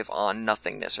thrive on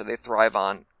nothingness, or they thrive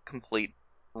on complete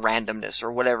randomness,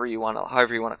 or whatever you want to,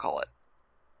 however you want to call it.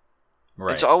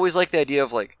 Right. And so I always like the idea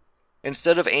of like,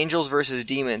 instead of angels versus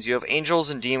demons, you have angels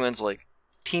and demons like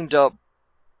teamed up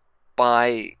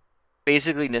by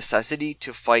basically necessity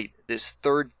to fight this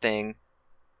third thing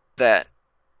that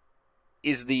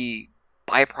is the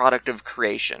byproduct of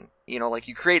creation. You know, like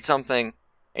you create something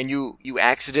and you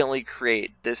accidentally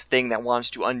create this thing that wants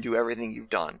to undo everything you've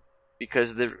done,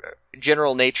 because the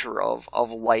general nature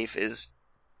of life is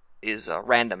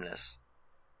randomness.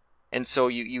 And so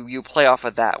you play off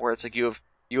of that, where it's like you have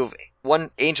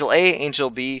one Angel A, Angel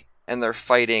B, and they're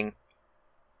fighting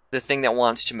the thing that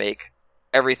wants to make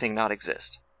everything not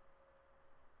exist.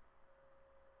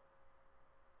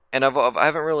 And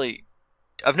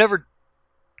I've never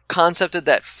concepted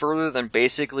that further than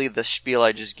basically the spiel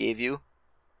I just gave you,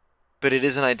 but it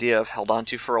is an idea I've held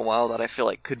onto for a while that I feel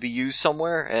like could be used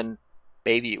somewhere, and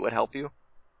maybe it would help you.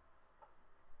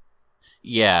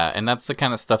 Yeah, and that's the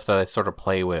kind of stuff that I sort of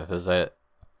play with, is that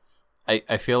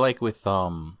I feel like with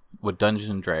Dungeons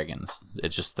and Dragons,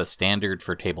 it's just the standard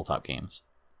for tabletop games.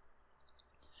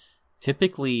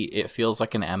 Typically, it feels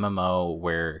like an MMO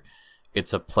where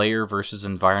it's a player versus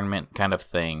environment kind of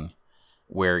thing,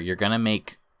 where you're going to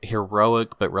make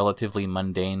heroic but relatively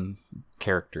mundane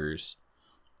characters,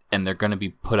 and they're going to be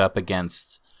put up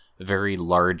against very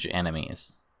large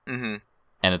enemies. Mm-hmm.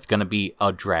 And it's going to be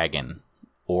a dragon,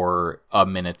 or a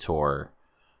minotaur,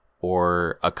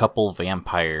 or a couple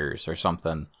vampires, or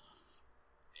something.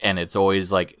 And it's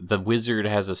always like, the wizard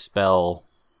has a spell,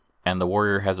 and the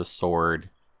warrior has a sword,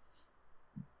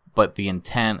 but the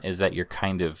intent is that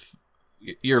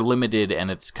you're limited,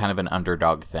 and it's kind of an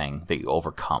underdog thing that you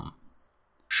overcome.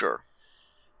 Sure.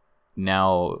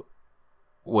 Now,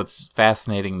 what's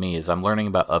fascinating me is I'm learning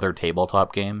about other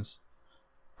tabletop games.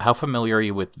 How familiar are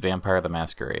you with Vampire the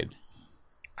Masquerade?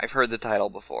 I've heard the title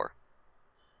before.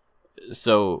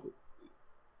 So,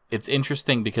 it's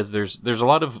interesting because there's a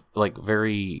lot of like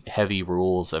very heavy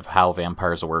rules of how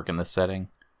vampires work in this setting.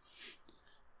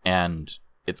 And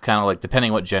it's kind of like,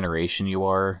 depending what generation you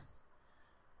are,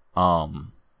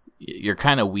 you're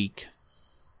kind of weak.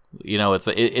 You know,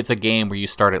 it's a game where you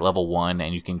start at level 1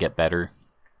 and you can get better.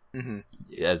 Mm-hmm.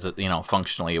 As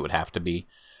functionally it would have to be.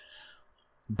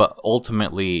 But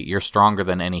ultimately, you're stronger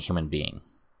than any human being.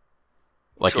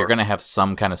 Like, Sure. You're going to have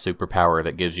some kind of superpower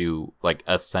that gives you like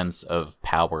a sense of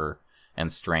power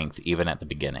and strength even at the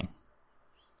beginning.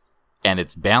 And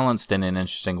it's balanced in an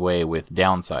interesting way with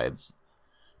downsides.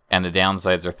 And the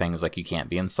downsides are things like you can't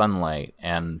be in sunlight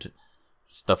and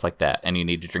stuff like that. And you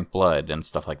need to drink blood and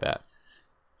stuff like that.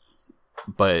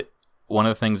 But one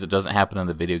of the things that doesn't happen in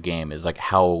the video game is like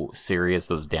how serious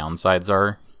those downsides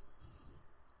are.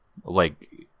 Like,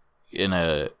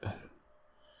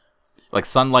 like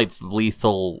sunlight's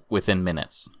lethal within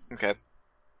minutes. Okay.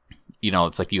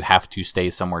 It's like you have to stay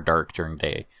somewhere dark during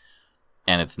day,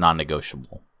 and it's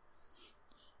non-negotiable.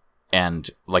 And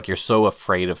like, you're so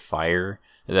afraid of fire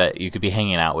that you could be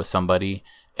hanging out with somebody,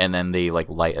 and then they like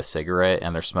light a cigarette,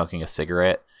 and they're smoking a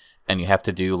cigarette, and you have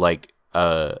to do like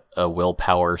a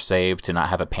willpower save to not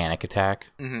have a panic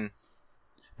attack. Mm-hmm.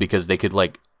 Because they could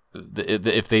like,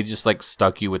 if they just like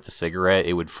stuck you with the cigarette,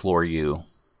 it would floor you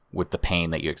with the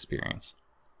pain that you experience.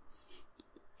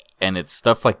 And it's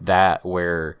stuff like that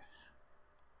where,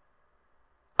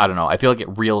 I don't know, I feel like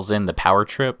it reels in the power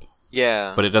trip.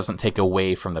 Yeah. But it doesn't take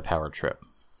away from the power trip.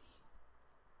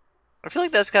 I feel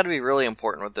like that's got to be really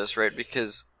important with this, right?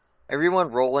 Because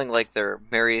everyone rolling like their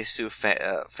Mary Sue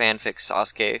fanfic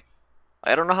Sasuke,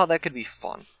 I don't know how that could be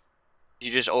fun. You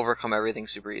just overcome everything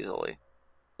super easily.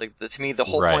 Like, to me, the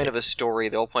whole Right. point of a story,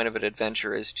 the whole point of an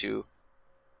adventure is to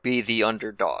be the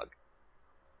underdog.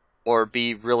 Or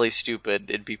be really stupid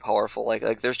and be powerful.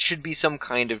 Like there should be some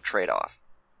kind of trade-off.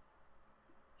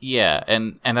 Yeah,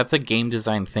 and that's a game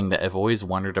design thing that I've always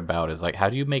wondered about, is like, how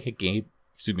do you make a game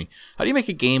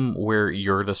where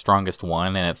you're the strongest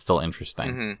one and it's still interesting?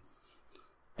 Mm-hmm.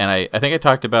 And I think I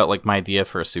talked about like my idea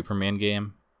for a Superman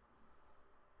game.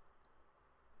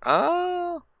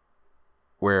 Oh.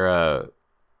 Where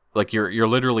like you're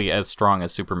literally as strong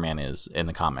as Superman is in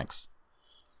the comics.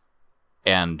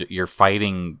 And you're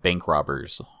fighting bank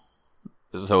robbers.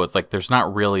 So it's like there's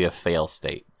not really a fail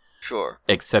state. Sure.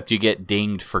 Except you get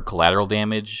dinged for collateral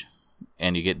damage,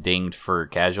 and you get dinged for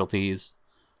casualties,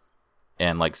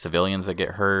 and like civilians that get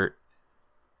hurt.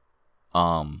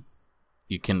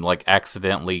 You can like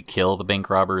accidentally kill the bank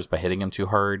robbers by hitting them too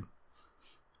hard.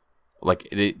 Like,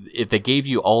 if they gave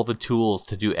you all the tools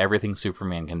to do everything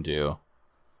Superman can do,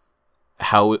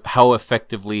 how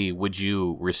effectively would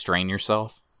you restrain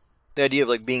yourself? The idea of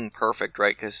like being perfect,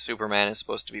 right? Because Superman is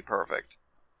supposed to be perfect.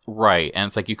 Right, and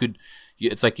it's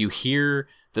like you hear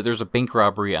that there's a bank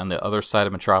robbery on the other side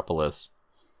of Metropolis,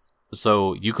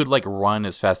 so you could like run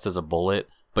as fast as a bullet,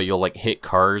 but you'll like hit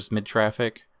cars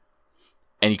mid-traffic,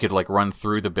 and you could like run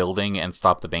through the building and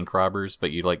stop the bank robbers,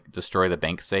 but you like destroy the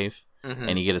bank safe,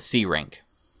 and you get a C rank.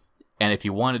 And if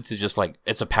you wanted to just like,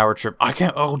 it's a power trip, I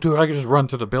can just run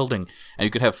through the building, and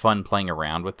you could have fun playing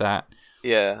around with that.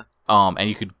 Yeah. And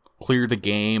you could clear the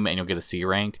game and you'll get a C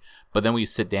rank. But then when you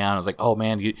sit down, it's like, oh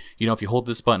man, you know, if you hold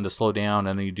this button to slow down,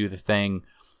 and then you do the thing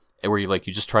where you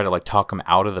just try to like talk them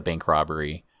out of the bank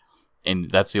robbery,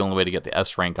 and that's the only way to get the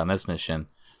S rank on this mission.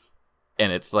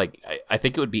 And it's like, I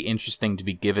think it would be interesting to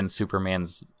be given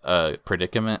Superman's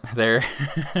predicament there.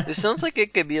 This sounds like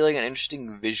it could be like an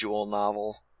interesting visual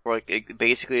novel. Where like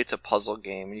basically it's a puzzle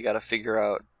game, and you got to figure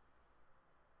out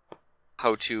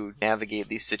how to navigate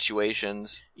these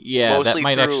situations. Yeah, Mostly that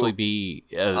might through, actually be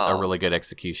a really good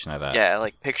execution of that. Yeah,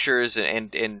 like pictures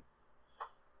and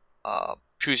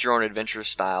choose your own adventure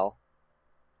style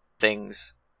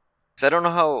things. Because I don't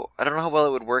know how well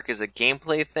it would work as a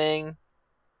gameplay thing.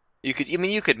 You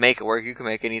could make it work. You can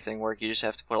make anything work. You just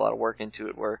have to put a lot of work into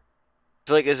it. Where I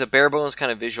feel like as a bare bones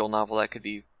kind of visual novel, that could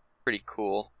be pretty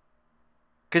cool.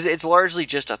 Because it's largely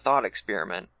just a thought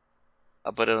experiment,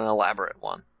 but an elaborate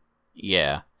one.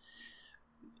 Yeah.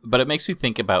 But it makes you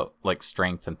think about like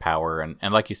strength and power,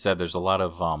 and like you said, there's a lot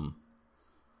of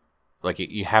like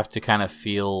you have to kind of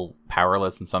feel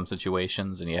powerless in some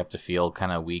situations, and you have to feel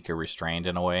kind of weak or restrained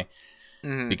in a way,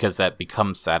 because that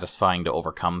becomes satisfying to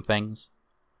overcome things.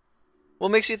 Well,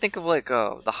 it makes you think of like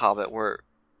The Hobbit, where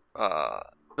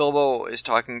Bilbo is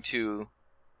talking to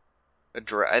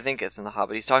I think it's in The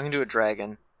Hobbit. He's talking to a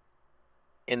dragon,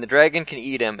 and the dragon can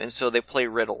eat him, and so they play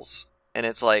riddles, and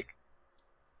it's like,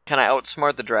 can I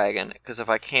outsmart the dragon? Because if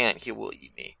I can't, he will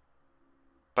eat me.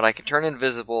 But I can turn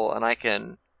invisible, and I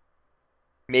can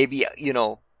maybe,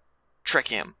 trick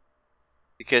him.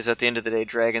 Because at the end of the day,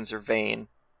 dragons are vain,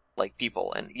 like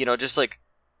people. And, just like,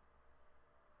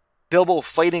 Bilbo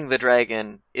fighting the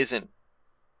dragon isn't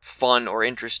fun or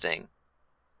interesting.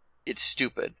 It's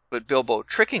stupid. But Bilbo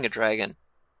tricking a dragon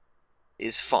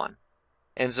is fun.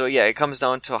 And so, yeah, it comes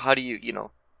down to how do you,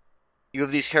 you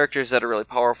have these characters that are really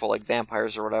powerful, like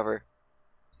vampires or whatever.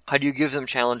 How do you give them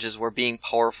challenges where being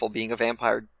powerful, being a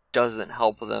vampire, doesn't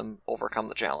help them overcome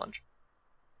the challenge?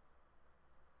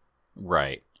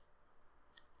 Right.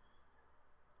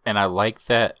 And I like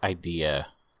that idea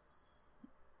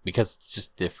because it's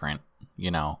just different,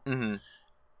 Mm-hmm.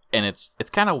 And it's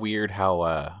kind of weird how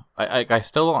I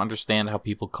still don't understand how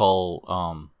people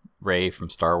call Rey from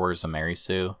Star Wars a Mary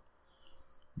Sue,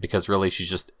 because really she's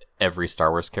just every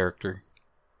Star Wars character.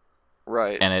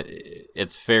 Right. And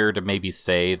it's fair to maybe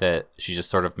say that she just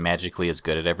sort of magically is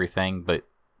good at everything, but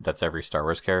that's every Star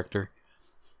Wars character.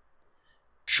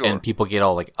 Sure. And people get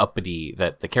all like uppity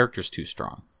that the character's too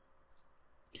strong.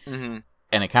 Mm-hmm.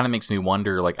 And it kind of makes me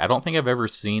wonder, like, I don't think I've ever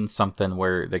seen something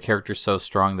where the character's so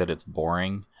strong that it's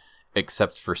boring,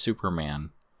 except for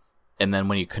Superman. And then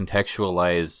when you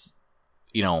contextualize,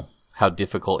 how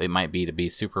difficult it might be to be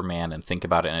Superman and think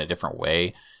about it in a different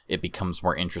way, it becomes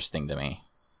more interesting to me.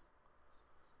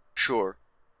 Sure.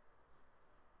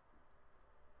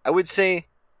 I would say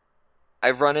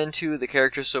I've run into the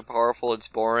character's so powerful it's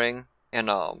boring in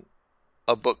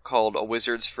a book called A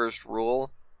Wizard's First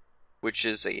Rule, which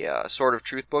is a Sword of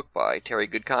Truth book by Terry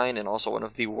Goodkind, and also one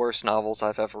of the worst novels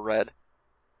I've ever read.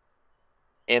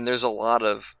 And there's a lot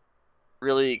of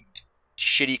really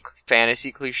shitty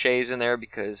fantasy cliches in there,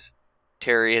 because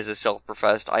Terry is a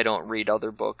self-professed, I don't read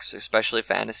other books, especially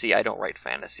fantasy. I don't write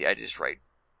fantasy, I just write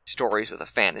stories with a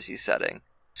fantasy setting.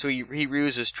 So he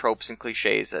reuses tropes and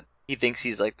cliches that he thinks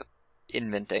he's like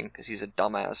inventing, because he's a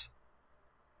dumbass.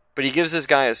 But he gives this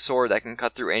guy a sword that can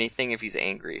cut through anything if he's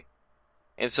angry.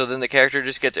 And so then the character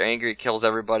just gets angry, kills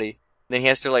everybody. Then he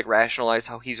has to like rationalize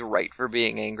how he's right for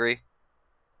being angry,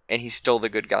 and he's still the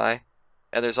good guy.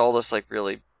 And there's all this like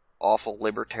really awful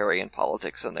libertarian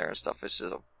politics in there and stuff. It's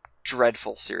just a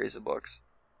dreadful series of books.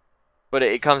 But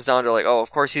it comes down to like, oh,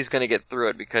 of course he's going to get through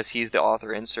it because he's the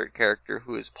author insert character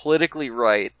who is politically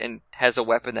right and has a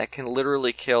weapon that can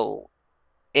literally kill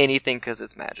anything because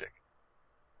it's magic.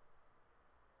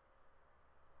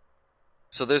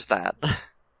 So there's that.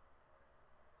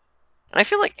 I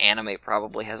feel like anime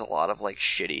probably has a lot of like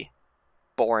shitty,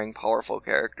 boring, powerful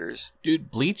characters.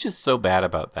 Dude, Bleach is so bad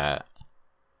about that.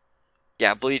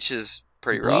 Yeah, Bleach is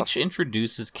pretty rough. Bleach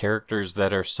introduces characters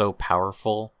that are so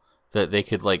powerful that they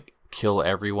could like kill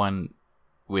everyone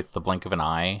with the blink of an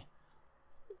eye.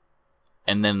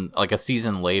 And then like a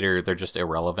season later, they're just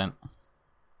irrelevant.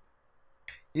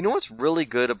 You know what's really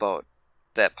good about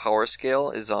that power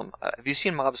scale is have you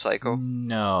seen Mob Psycho?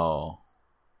 No.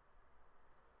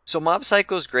 So Mob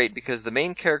Psycho is great because the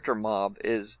main character Mob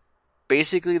is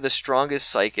basically the strongest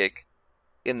psychic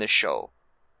in the show.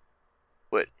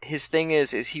 But his thing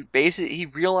is he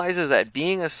realizes that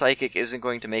being a psychic isn't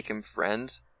going to make him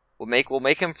friends. What will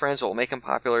make him friends, what will make him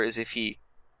popular is if he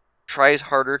tries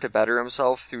harder to better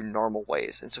himself through normal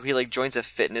ways. And so he like joins a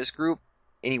fitness group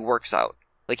and he works out.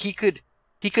 Like he could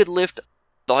lift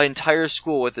the entire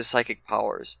school with his psychic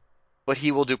powers, but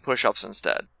he will do push-ups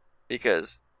instead,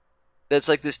 because that's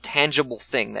like this tangible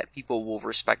thing that people will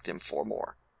respect him for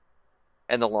more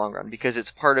in the long run, because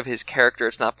it's part of his character,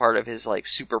 it's not part of his like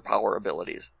superpower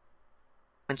abilities.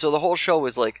 And so the whole show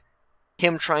is like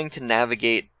him trying to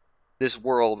navigate this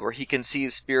world where he can see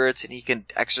spirits and he can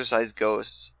exorcise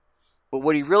ghosts, but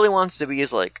what he really wants to be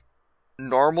is like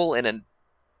normal and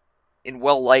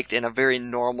well liked in a very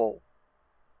normal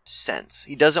sense.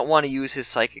 He doesn't want to use his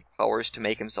psychic powers to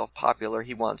make himself popular.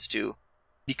 He wants to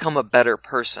become a better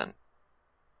person.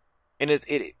 And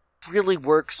it really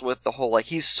works with the whole, like,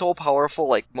 he's so powerful,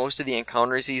 like, most of the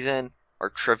encounters he's in are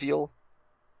trivial.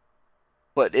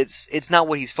 But it's not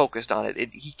what he's focused on.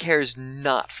 He cares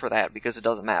not for that because it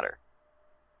doesn't matter.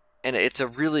 And it's a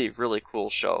really, really cool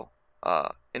show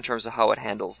in terms of how it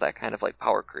handles that kind of, like,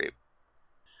 power creep.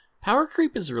 Power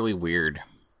creep is really weird.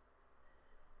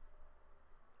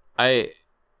 I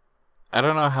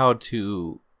don't know how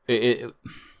to.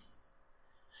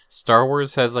 Star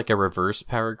Wars has like a reverse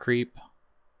power creep,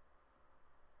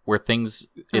 where things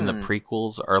in the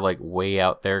prequels are like way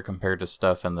out there compared to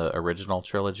stuff in the original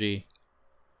trilogy.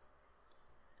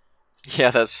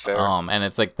 Yeah, that's fair. And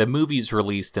it's like the movie's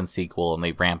released in sequel and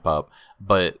they ramp up,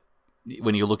 but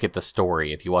when you look at the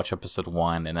story, if you watch episode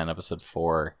 1 and then episode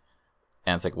 4,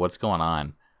 and it's like, what's going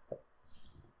on?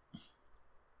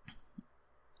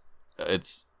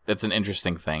 It's an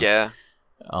interesting thing. Yeah.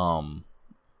 I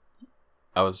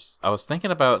was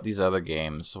thinking about these other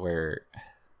games where,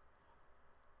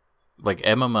 like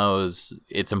MMOs,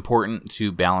 it's important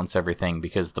to balance everything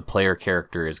because the player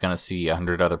character is going to see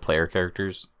 100 other player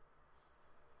characters.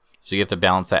 So you have to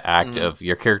balance that act of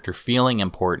your character feeling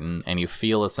important and you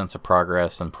feel a sense of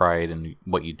progress and pride in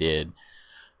what you did,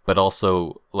 but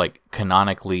also, like,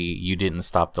 canonically, you didn't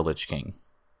stop the Lich King.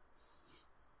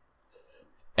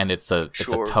 And it's a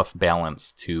tough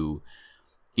balance to,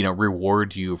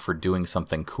 reward you for doing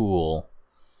something cool,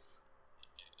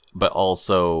 but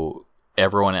also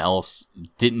everyone else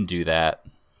didn't do that,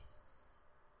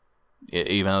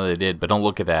 even though they did. But don't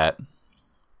look at that.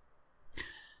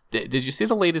 Did you see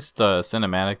the latest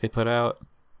cinematic they put out?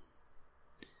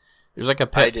 There's like a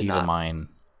pet peeve of mine.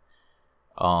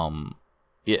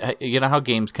 You know how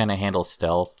games kind of handle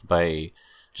stealth by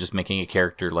just making a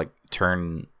character like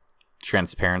turn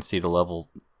transparency to level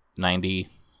 90,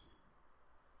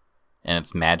 and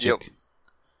it's magic.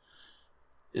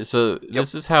 Yep. So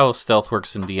this is how stealth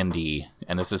works in D&D,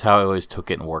 and this is how I always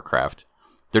took it in Warcraft.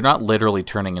 They're not literally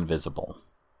turning invisible.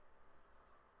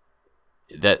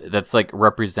 That's like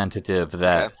representative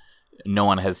that no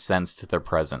one has sensed their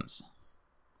presence.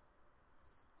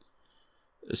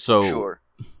 So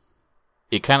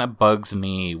it kind of bugs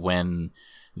me when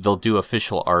they'll do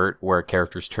official art where a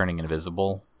character's turning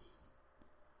invisible,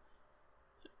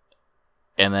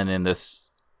 and then in this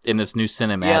new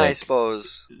cinematic, I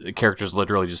suppose the characters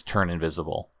literally just turn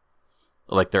invisible,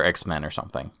 like they're X-Men or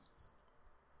something.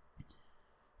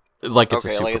 Like it's a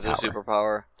superpower. Like it's a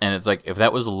superpower. And it's like, if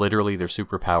that was literally their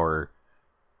superpower,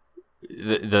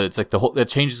 it's like that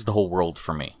changes the whole world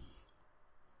for me.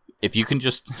 If you can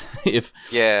just if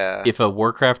a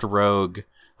Warcraft rogue,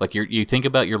 like you think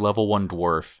about your level 1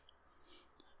 dwarf,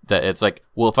 that it's like,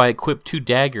 well, if I equip 2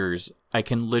 daggers, I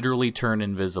can literally turn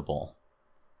invisible.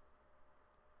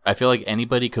 I feel like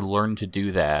anybody could learn to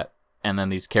do that, and then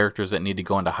these characters that need to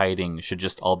go into hiding should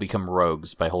just all become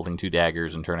rogues by holding 2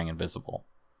 daggers and turning invisible.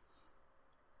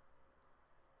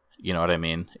 You know what I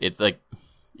mean? It's like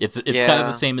it's kind of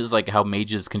the same as like how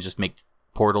mages can just make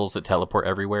portals that teleport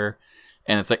everywhere.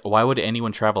 And it's like, why would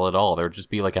anyone travel at all? There would just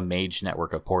be like a mage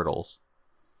network of portals.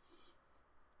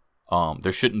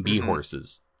 There shouldn't be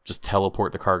horses. Just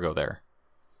teleport the cargo there.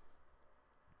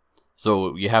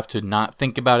 So you have to not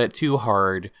think about it too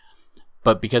hard,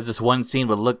 but because this one scene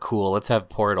would look cool, let's have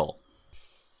Portal.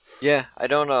 Yeah, I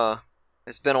don't,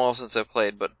 it's been a while since I've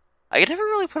played, but I never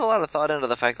really put a lot of thought into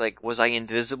the fact, like, was I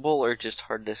invisible or just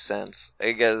hard to sense?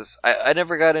 I guess I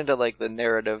never got into, like, the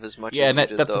narrative as much as you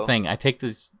did, that's though. the thing. I take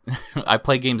this... I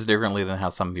play games differently than how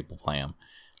some people play them.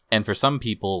 And for some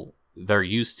people, they're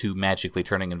used to magically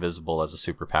turning invisible as a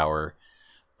superpower.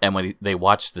 And when they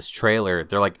watch this trailer,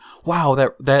 they're like, wow,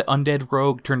 that undead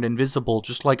rogue turned invisible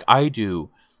just like I do.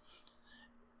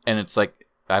 And it's like,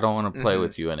 I don't want to play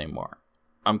with you anymore.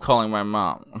 I'm calling my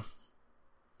mom.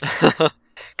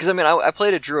 Because, I mean, I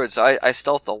played a druid, so I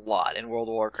stealthed a lot in World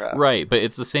of Warcraft. Right, but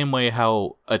it's the same way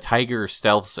how a tiger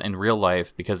stealths in real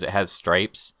life because it has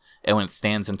stripes, and when it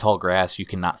stands in tall grass, you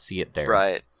cannot see it there.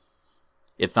 Right.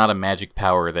 It's not a magic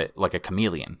power that like a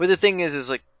chameleon. But the thing is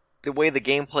like, the way the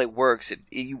gameplay works,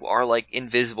 you are, like,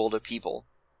 invisible to people.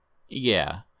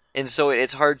 Yeah. And so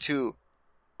it's hard to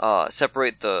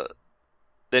separate the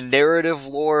narrative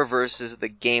lore versus the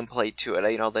gameplay to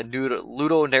it. You know, the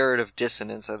ludonarrative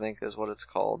dissonance, I think, is what it's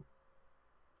called.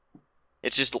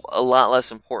 It's just a lot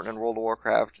less important in World of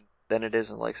Warcraft than it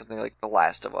is in, like, something like The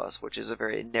Last of Us, which is a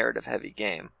very narrative-heavy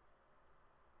game.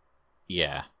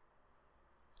 Yeah.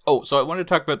 Oh, so I wanted to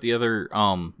talk about the other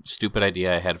stupid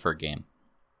idea I had for a game.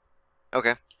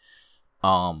 Okay.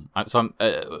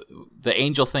 The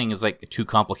angel thing is, like, too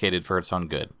complicated for its own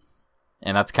good.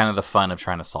 And that's kind of the fun of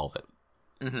trying to solve it.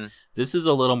 Mm-hmm. This is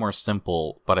a little more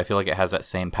simple, but I feel like it has that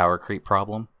same power creep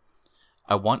problem.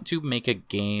 I want to make a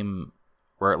game,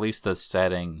 or at least a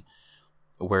setting,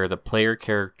 where the player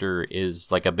character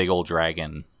is like a big old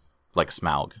dragon, like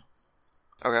Smaug.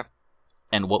 Okay.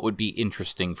 And what would be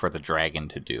interesting for the dragon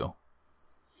to do?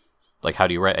 Like, how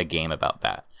do you write a game about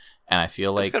that? And I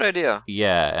feel like... That's a good idea.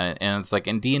 Yeah, and it's like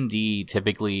in D&D,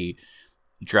 typically,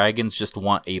 dragons just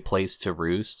want a place to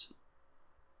roost,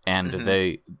 and Mm-hmm.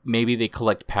 they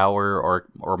collect power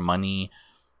or money,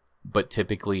 but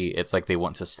typically it's like they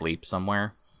want to sleep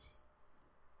somewhere.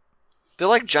 They're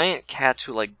like giant cats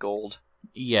who like gold.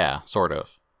 Yeah, sort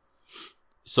of.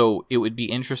 So it would be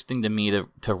interesting to me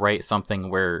to write something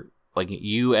where like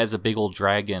you as a big old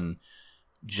dragon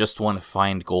just want to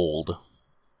find gold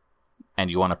and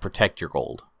you want to protect your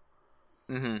gold.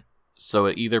 Mm-hmm. So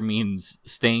it either means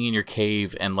staying in your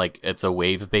cave and like it's a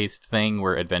wave-based thing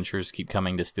where adventurers keep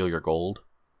coming to steal your gold,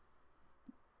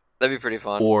 That'd be pretty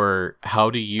fun. or how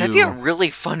do you That'd be a really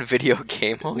fun video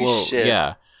game. Holy shit.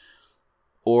 yeah.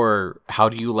 Or how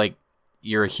do you like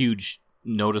you're a huge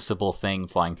noticeable thing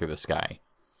flying through the sky.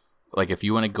 Like if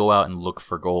you want to go out and look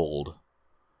for gold,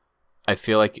 I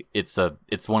feel like it's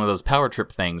one of those power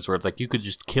trip things where it's like you could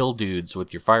just kill dudes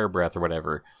with your fire breath or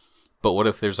whatever. But what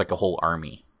if there's like a whole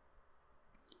army?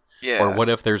 Yeah. Or what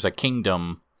if there's a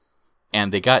kingdom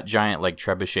and they got giant like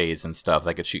trebuchets and stuff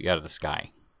that could shoot you out of the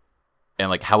sky? And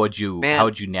like how would you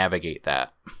navigate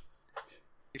that?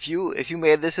 If you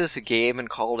made this as a game and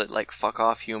called it like "fuck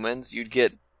off humans," you'd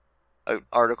get an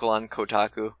article on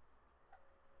Kotaku.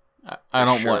 I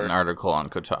don't sure. want an article on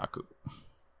Kotaku.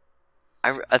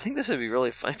 I think this would be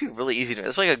really fun. It'd be really easy to.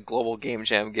 It's like a global game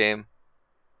jam game.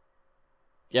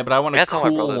 Yeah, but I want a That's how my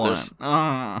cool brother one.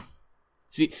 does.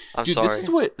 See, I'm dude, sorry.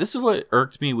 this is what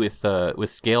irked me with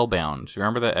Scalebound.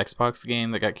 Remember that Xbox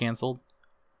game that got canceled?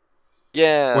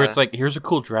 Yeah. Where it's like, here's a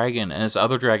cool dragon, and this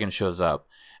other dragon shows up,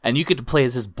 and you get to play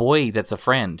as this boy that's a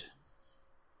friend,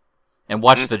 and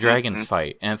watch the dragons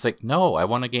fight. And it's like, no, I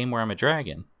want a game where I'm a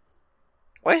dragon.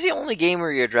 Why is the only game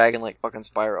where you're a dragon like fucking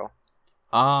Spyro?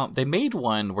 They made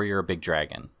one where you're a big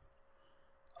dragon.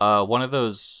 One of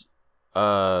those.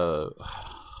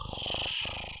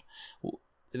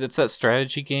 It's that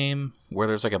strategy game where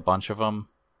there's like a bunch of them.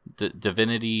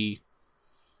 Divinity,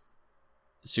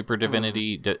 Super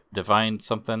Divinity, Divine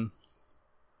something.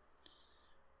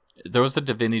 There was a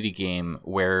Divinity game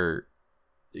where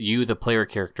you, the player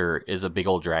character, is a big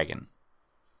old dragon.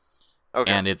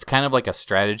 Okay. And it's kind of like a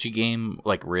strategy game,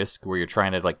 like Risk, where you're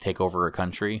trying to like take over a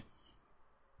country.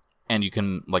 And you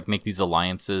can like make these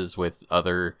alliances with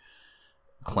other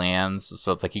clans.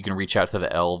 So it's like you can reach out to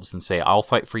the elves and say, I'll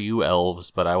fight for you,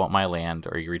 elves, but I want my land.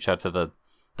 Or you reach out to the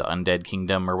undead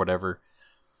kingdom or whatever.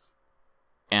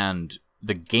 And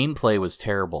the gameplay was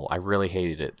terrible. I really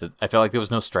hated it. I felt like there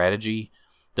was no strategy.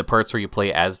 The parts where you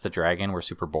play as the dragon were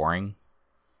super boring.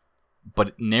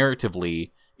 But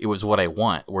narratively, it was what I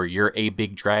want, where you're a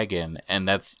big dragon, and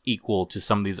that's equal to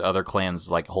some of these other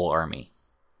clans' like whole army.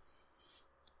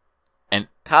 And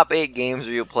Top 8 games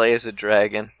where you play as a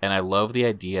dragon. And I love the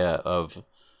idea of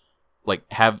like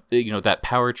have that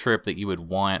power trip that you would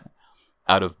want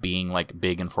out of being like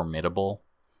big and formidable.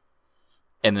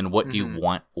 And then what do you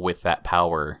want with that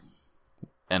power?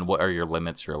 And what are your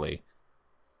limits really?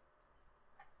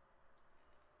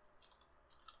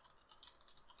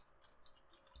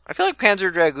 I feel like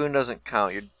Panzer Dragoon doesn't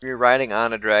count. You're riding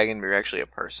on a dragon, but you're actually a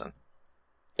person.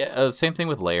 Yeah, same thing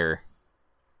with Lair.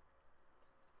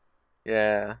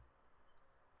 Yeah.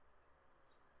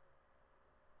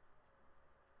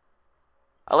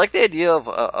 I like the idea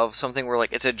of something where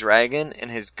like it's a dragon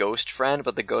and his ghost friend,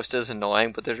 but the ghost is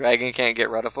annoying, but the dragon can't get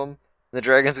rid of him. The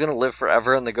dragon's gonna live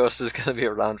forever, and the ghost is gonna be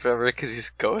around forever because he's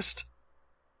a ghost.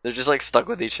 They're just like stuck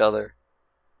with each other,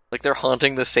 like they're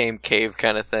haunting the same cave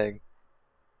kind of thing.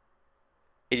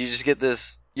 And you just get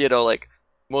this, like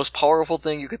most powerful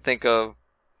thing you could think of,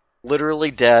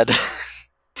 literally dead,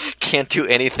 can't do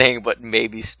anything but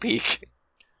maybe speak.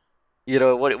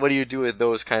 What do you do with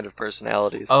those kind of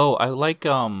personalities? Oh, I like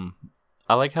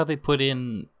how they put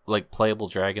in like playable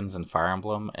dragons in Fire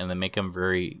Emblem and they make them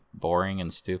very boring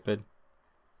and stupid.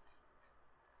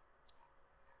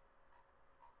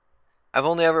 I've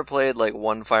only ever played like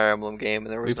one Fire Emblem game,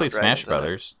 and there was We no played Smash dragons in it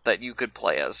Brothers that you could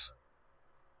play as.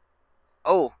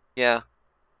 Oh yeah,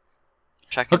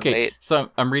 check and Okay, mate.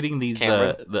 so I'm reading these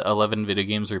Cameron. the 11 video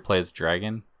games where you play as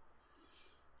dragon.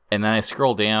 And then I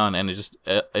scroll down, and it just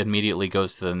immediately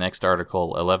goes to the next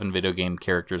article: 11 video game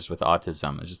characters with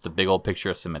autism. It's just a big old picture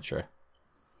of Symmetra.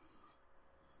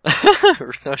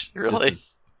 No, really? This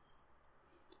is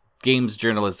games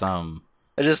journalism.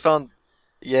 I just found.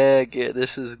 Yeah,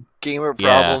 this is Yeah,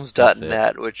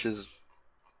 gamerproblems.net, which is.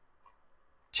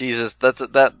 Jesus, that's a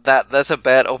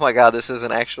bad. Oh my god, this is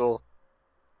an actual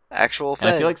thing.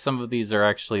 And I feel like some of these are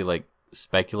actually like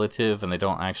speculative, and they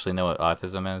don't actually know what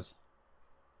autism is.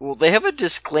 Well, they have a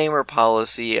disclaimer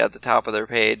policy at the top of their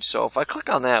page, so if I click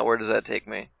on that, where does that take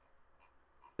me?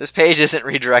 This page isn't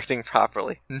redirecting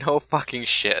properly. No fucking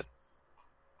shit.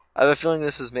 I have a feeling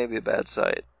this is maybe a bad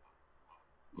site.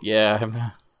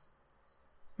 Yeah.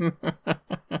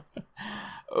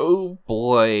 Oh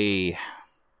boy.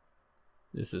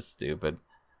 This is stupid.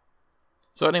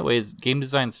 So anyways, game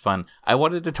design's fun. I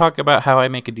wanted to talk about how I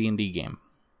make a D&D game.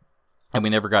 And we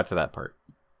never got to that part.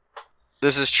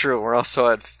 This is true. We're also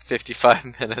at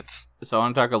 55 minutes. So I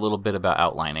want to talk a little bit about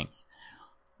outlining.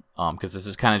 Because this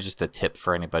is kind of just a tip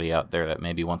for anybody out there that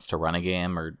maybe wants to run a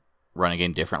game or run a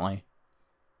game differently.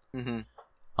 Mm-hmm.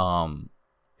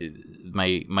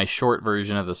 My short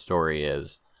version of the story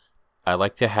is I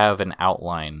like to have an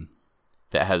outline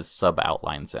that has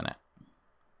sub-outlines in it.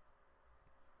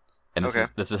 And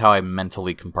this is how I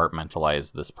mentally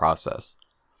compartmentalize this process.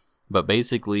 But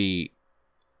basically,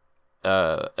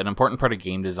 an important part of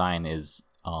game design is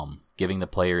giving the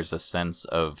players a sense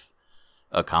of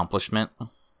accomplishment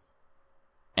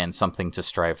and something to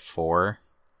strive for.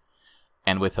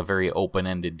 And with a very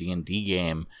open-ended D&D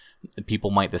game, people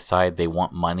might decide they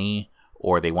want money,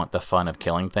 or they want the fun of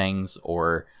killing things,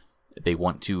 or they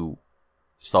want to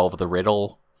solve the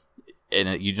riddle,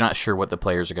 and you're not sure what the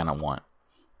players are going to want.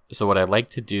 So what I like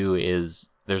to do is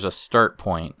there's a start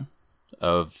point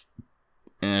of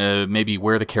maybe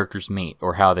where the characters meet,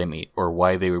 or how they meet, or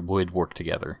why they would work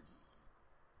together.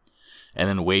 And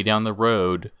then way down the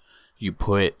road, you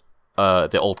put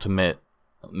the ultimate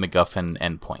MacGuffin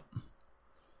endpoint.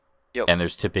 Yep. And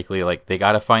there's typically, like, they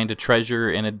gotta find a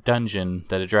treasure in a dungeon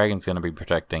that a dragon's gonna be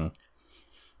protecting.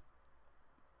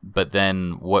 But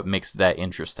then, what makes that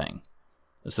interesting?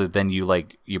 So then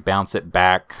you bounce it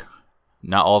back,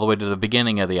 not all the way to the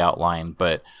beginning of the outline,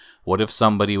 but what if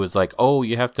somebody was like, oh,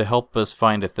 you have to help us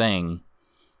find a thing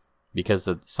because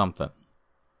it's something.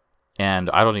 And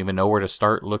I don't even know where to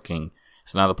start looking.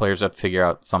 So now the players have to figure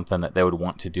out something that they would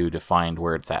want to do to find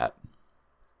where it's at.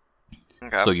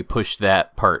 Okay. So you push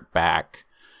that part back,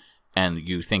 and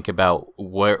you think about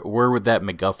where would that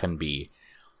MacGuffin be?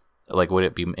 Like, would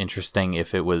it be interesting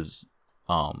if it was,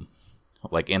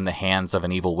 like, in the hands of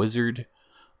an evil wizard,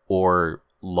 or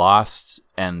lost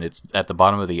and it's at the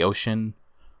bottom of the ocean,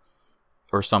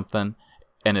 or something?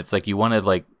 And it's like you want to,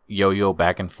 like, yo-yo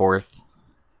back and forth,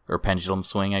 or pendulum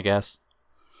swing, I guess,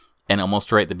 and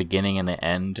almost right at the beginning and the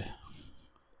end,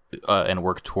 and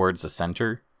work towards the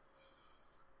center.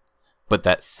 But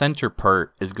that center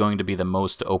part is going to be the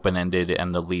most open-ended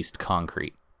and the least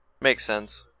concrete. Makes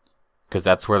sense. Because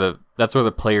that's where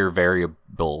the player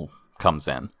variable comes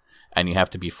in. And you have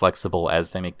to be flexible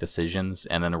as they make decisions,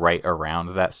 and then write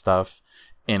around that stuff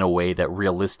in a way that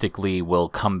realistically will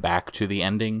come back to the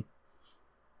ending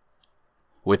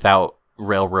without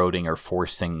railroading or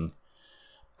forcing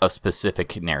a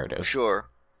specific narrative. Sure.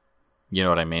 You know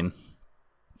what I mean?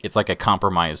 It's like a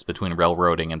compromise between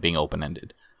railroading and being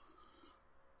open-ended.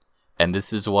 And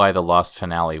this is why the Lost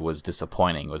finale was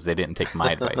disappointing, was they didn't take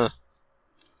my advice.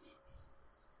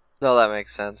 No, that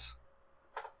makes sense.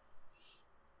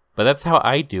 But that's how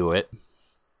I do it.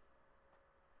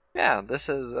 Yeah, this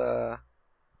is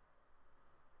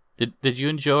Did you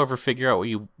and Joe ever figure out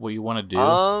what you want to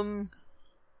do?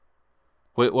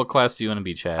 What class do you want to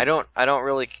be, Chad? I don't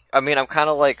really. I mean, I'm kind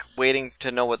of like waiting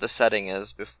to know what the setting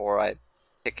is before I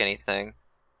pick anything.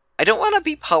 I don't want to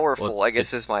be powerful, Well, I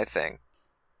guess is my thing.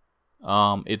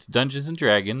 It's Dungeons and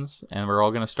Dragons, and we're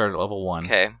all going to start at level 1.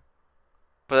 Okay.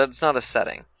 But that's not a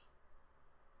setting.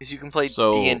 Because you can play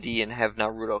D&D and have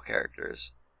Naruto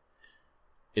characters.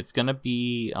 It's going to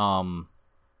be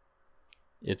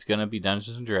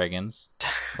Dungeons and Dragons.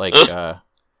 Like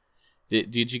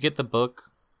did you get the book?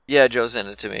 Yeah, Joe sent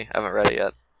it to me. I haven't read it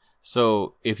yet.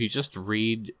 So, if you just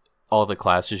read all the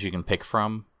classes you can pick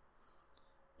from,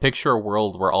 picture a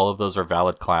world where all of those are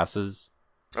valid classes.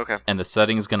 Okay. And the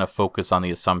setting is going to focus on the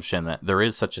assumption that there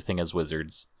is such a thing as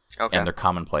wizards. Okay. And they're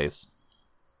commonplace.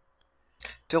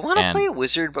 Do I want to play a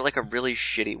wizard, but like a really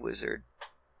shitty wizard?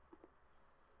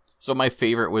 So my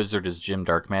favorite wizard is Jim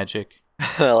Darkmagic.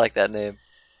 I like that name.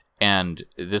 And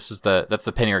that's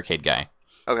the Penny Arcade guy.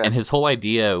 Okay. And his whole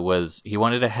idea was he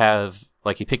wanted to have,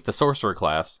 like, he picked the sorcerer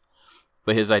class,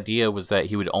 but his idea was that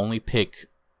he would only pick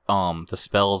the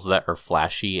spells that are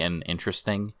flashy and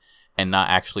interesting and not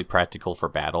actually practical for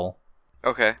battle.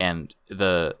 Okay. And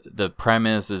the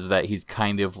premise is that he's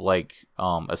kind of like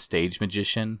a stage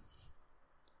magician.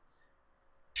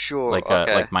 Sure. Like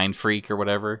like Mind Freak or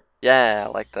whatever. Yeah, I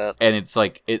like that. And it's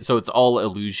like so it's all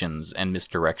illusions and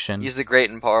misdirection. He's the great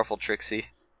and powerful Trixie.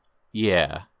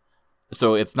 Yeah.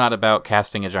 So it's not about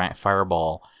casting a giant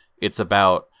fireball. It's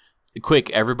about, quick,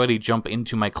 everybody jump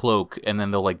into my cloak, and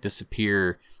then they'll like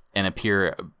disappear and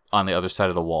appear on the other side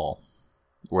of the wall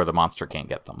where the monster can't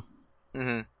get them.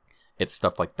 Mm-hmm. It's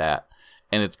stuff like that.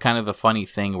 And it's kind of the funny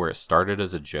thing where it started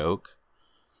as a joke,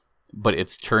 but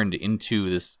it's turned into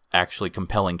this actually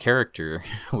compelling character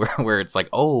where it's like,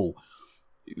 oh,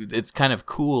 it's kind of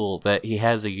cool that he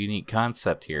has a unique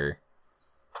concept here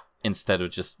instead of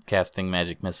just casting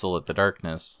magic missile at the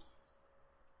darkness.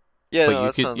 Yeah,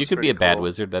 but no, you could be a bad cool.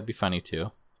 wizard. That'd be funny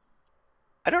too.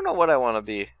 I don't know what I want to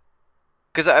be.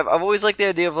 Because I've always liked the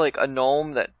idea of like a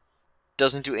gnome that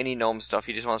doesn't do any gnome stuff.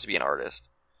 He just wants to be an artist.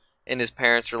 And his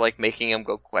parents are like making him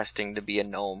go questing to be a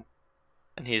gnome.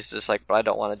 And he's just like, but I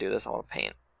don't want to do this. I want to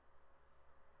paint.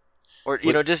 Or,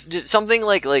 you know, just something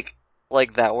like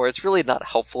that where it's really not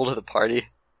helpful to the party.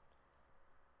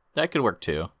 That could work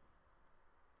too.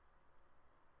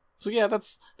 So yeah,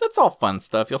 that's all fun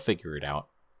stuff. You'll figure it out.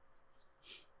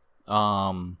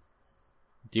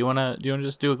 Do you wanna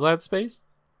just do a glad space?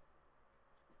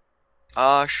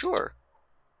 Sure.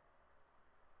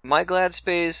 My glad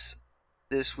space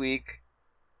this week,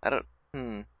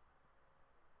 I'm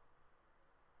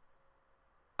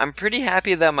pretty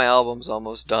happy that my album's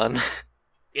almost done.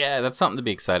 Yeah, that's something to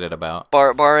be excited about.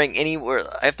 Barring anywhere,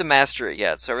 I have to master it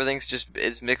yet, so everything's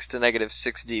is mixed to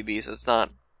 -6 dB, so it's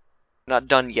not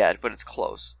done yet, but it's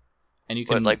close. And you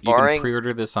can like you can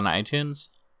pre-order this on iTunes.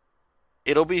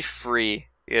 It'll be free.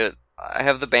 I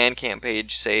have the Bandcamp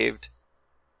page saved.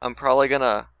 I'm probably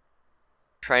gonna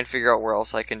try and figure out where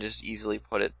else I can just easily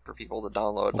put it for people to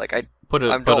download. Like I put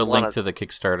a link to the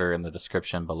Kickstarter in the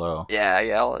description below.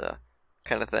 Yeah,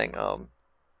 kind of thing.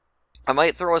 I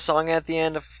might throw a song at the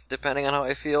end, depending on how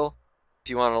I feel. If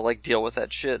you want to like deal with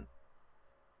that shit,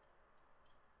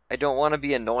 I don't want to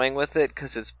be annoying with it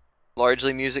because it's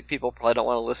largely music people probably don't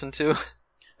want to listen to.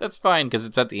 That's fine because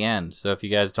it's at the end. So if you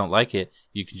guys don't like it,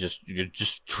 you can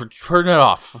just turn it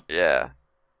off. Yeah.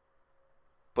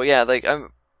 But yeah, like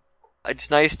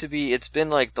it's nice to be. It's been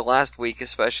like the last week,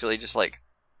 especially, just like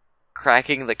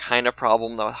cracking the kind of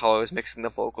problem with how I was mixing the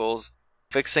vocals,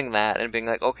 fixing that, and being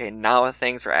like, okay, now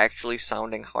things are actually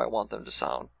sounding how I want them to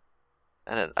sound.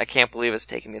 And I can't believe it's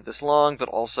taken me this long, but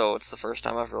also it's the first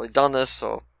time I've really done this,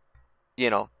 so you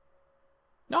know.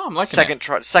 No, I'm liking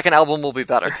it. Second album will be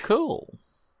better. It's cool.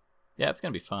 Yeah, it's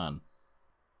gonna be fun.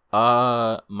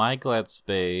 My glad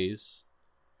space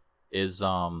is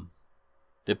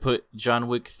they put John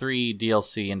Wick 3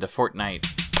 DLC into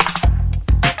Fortnite.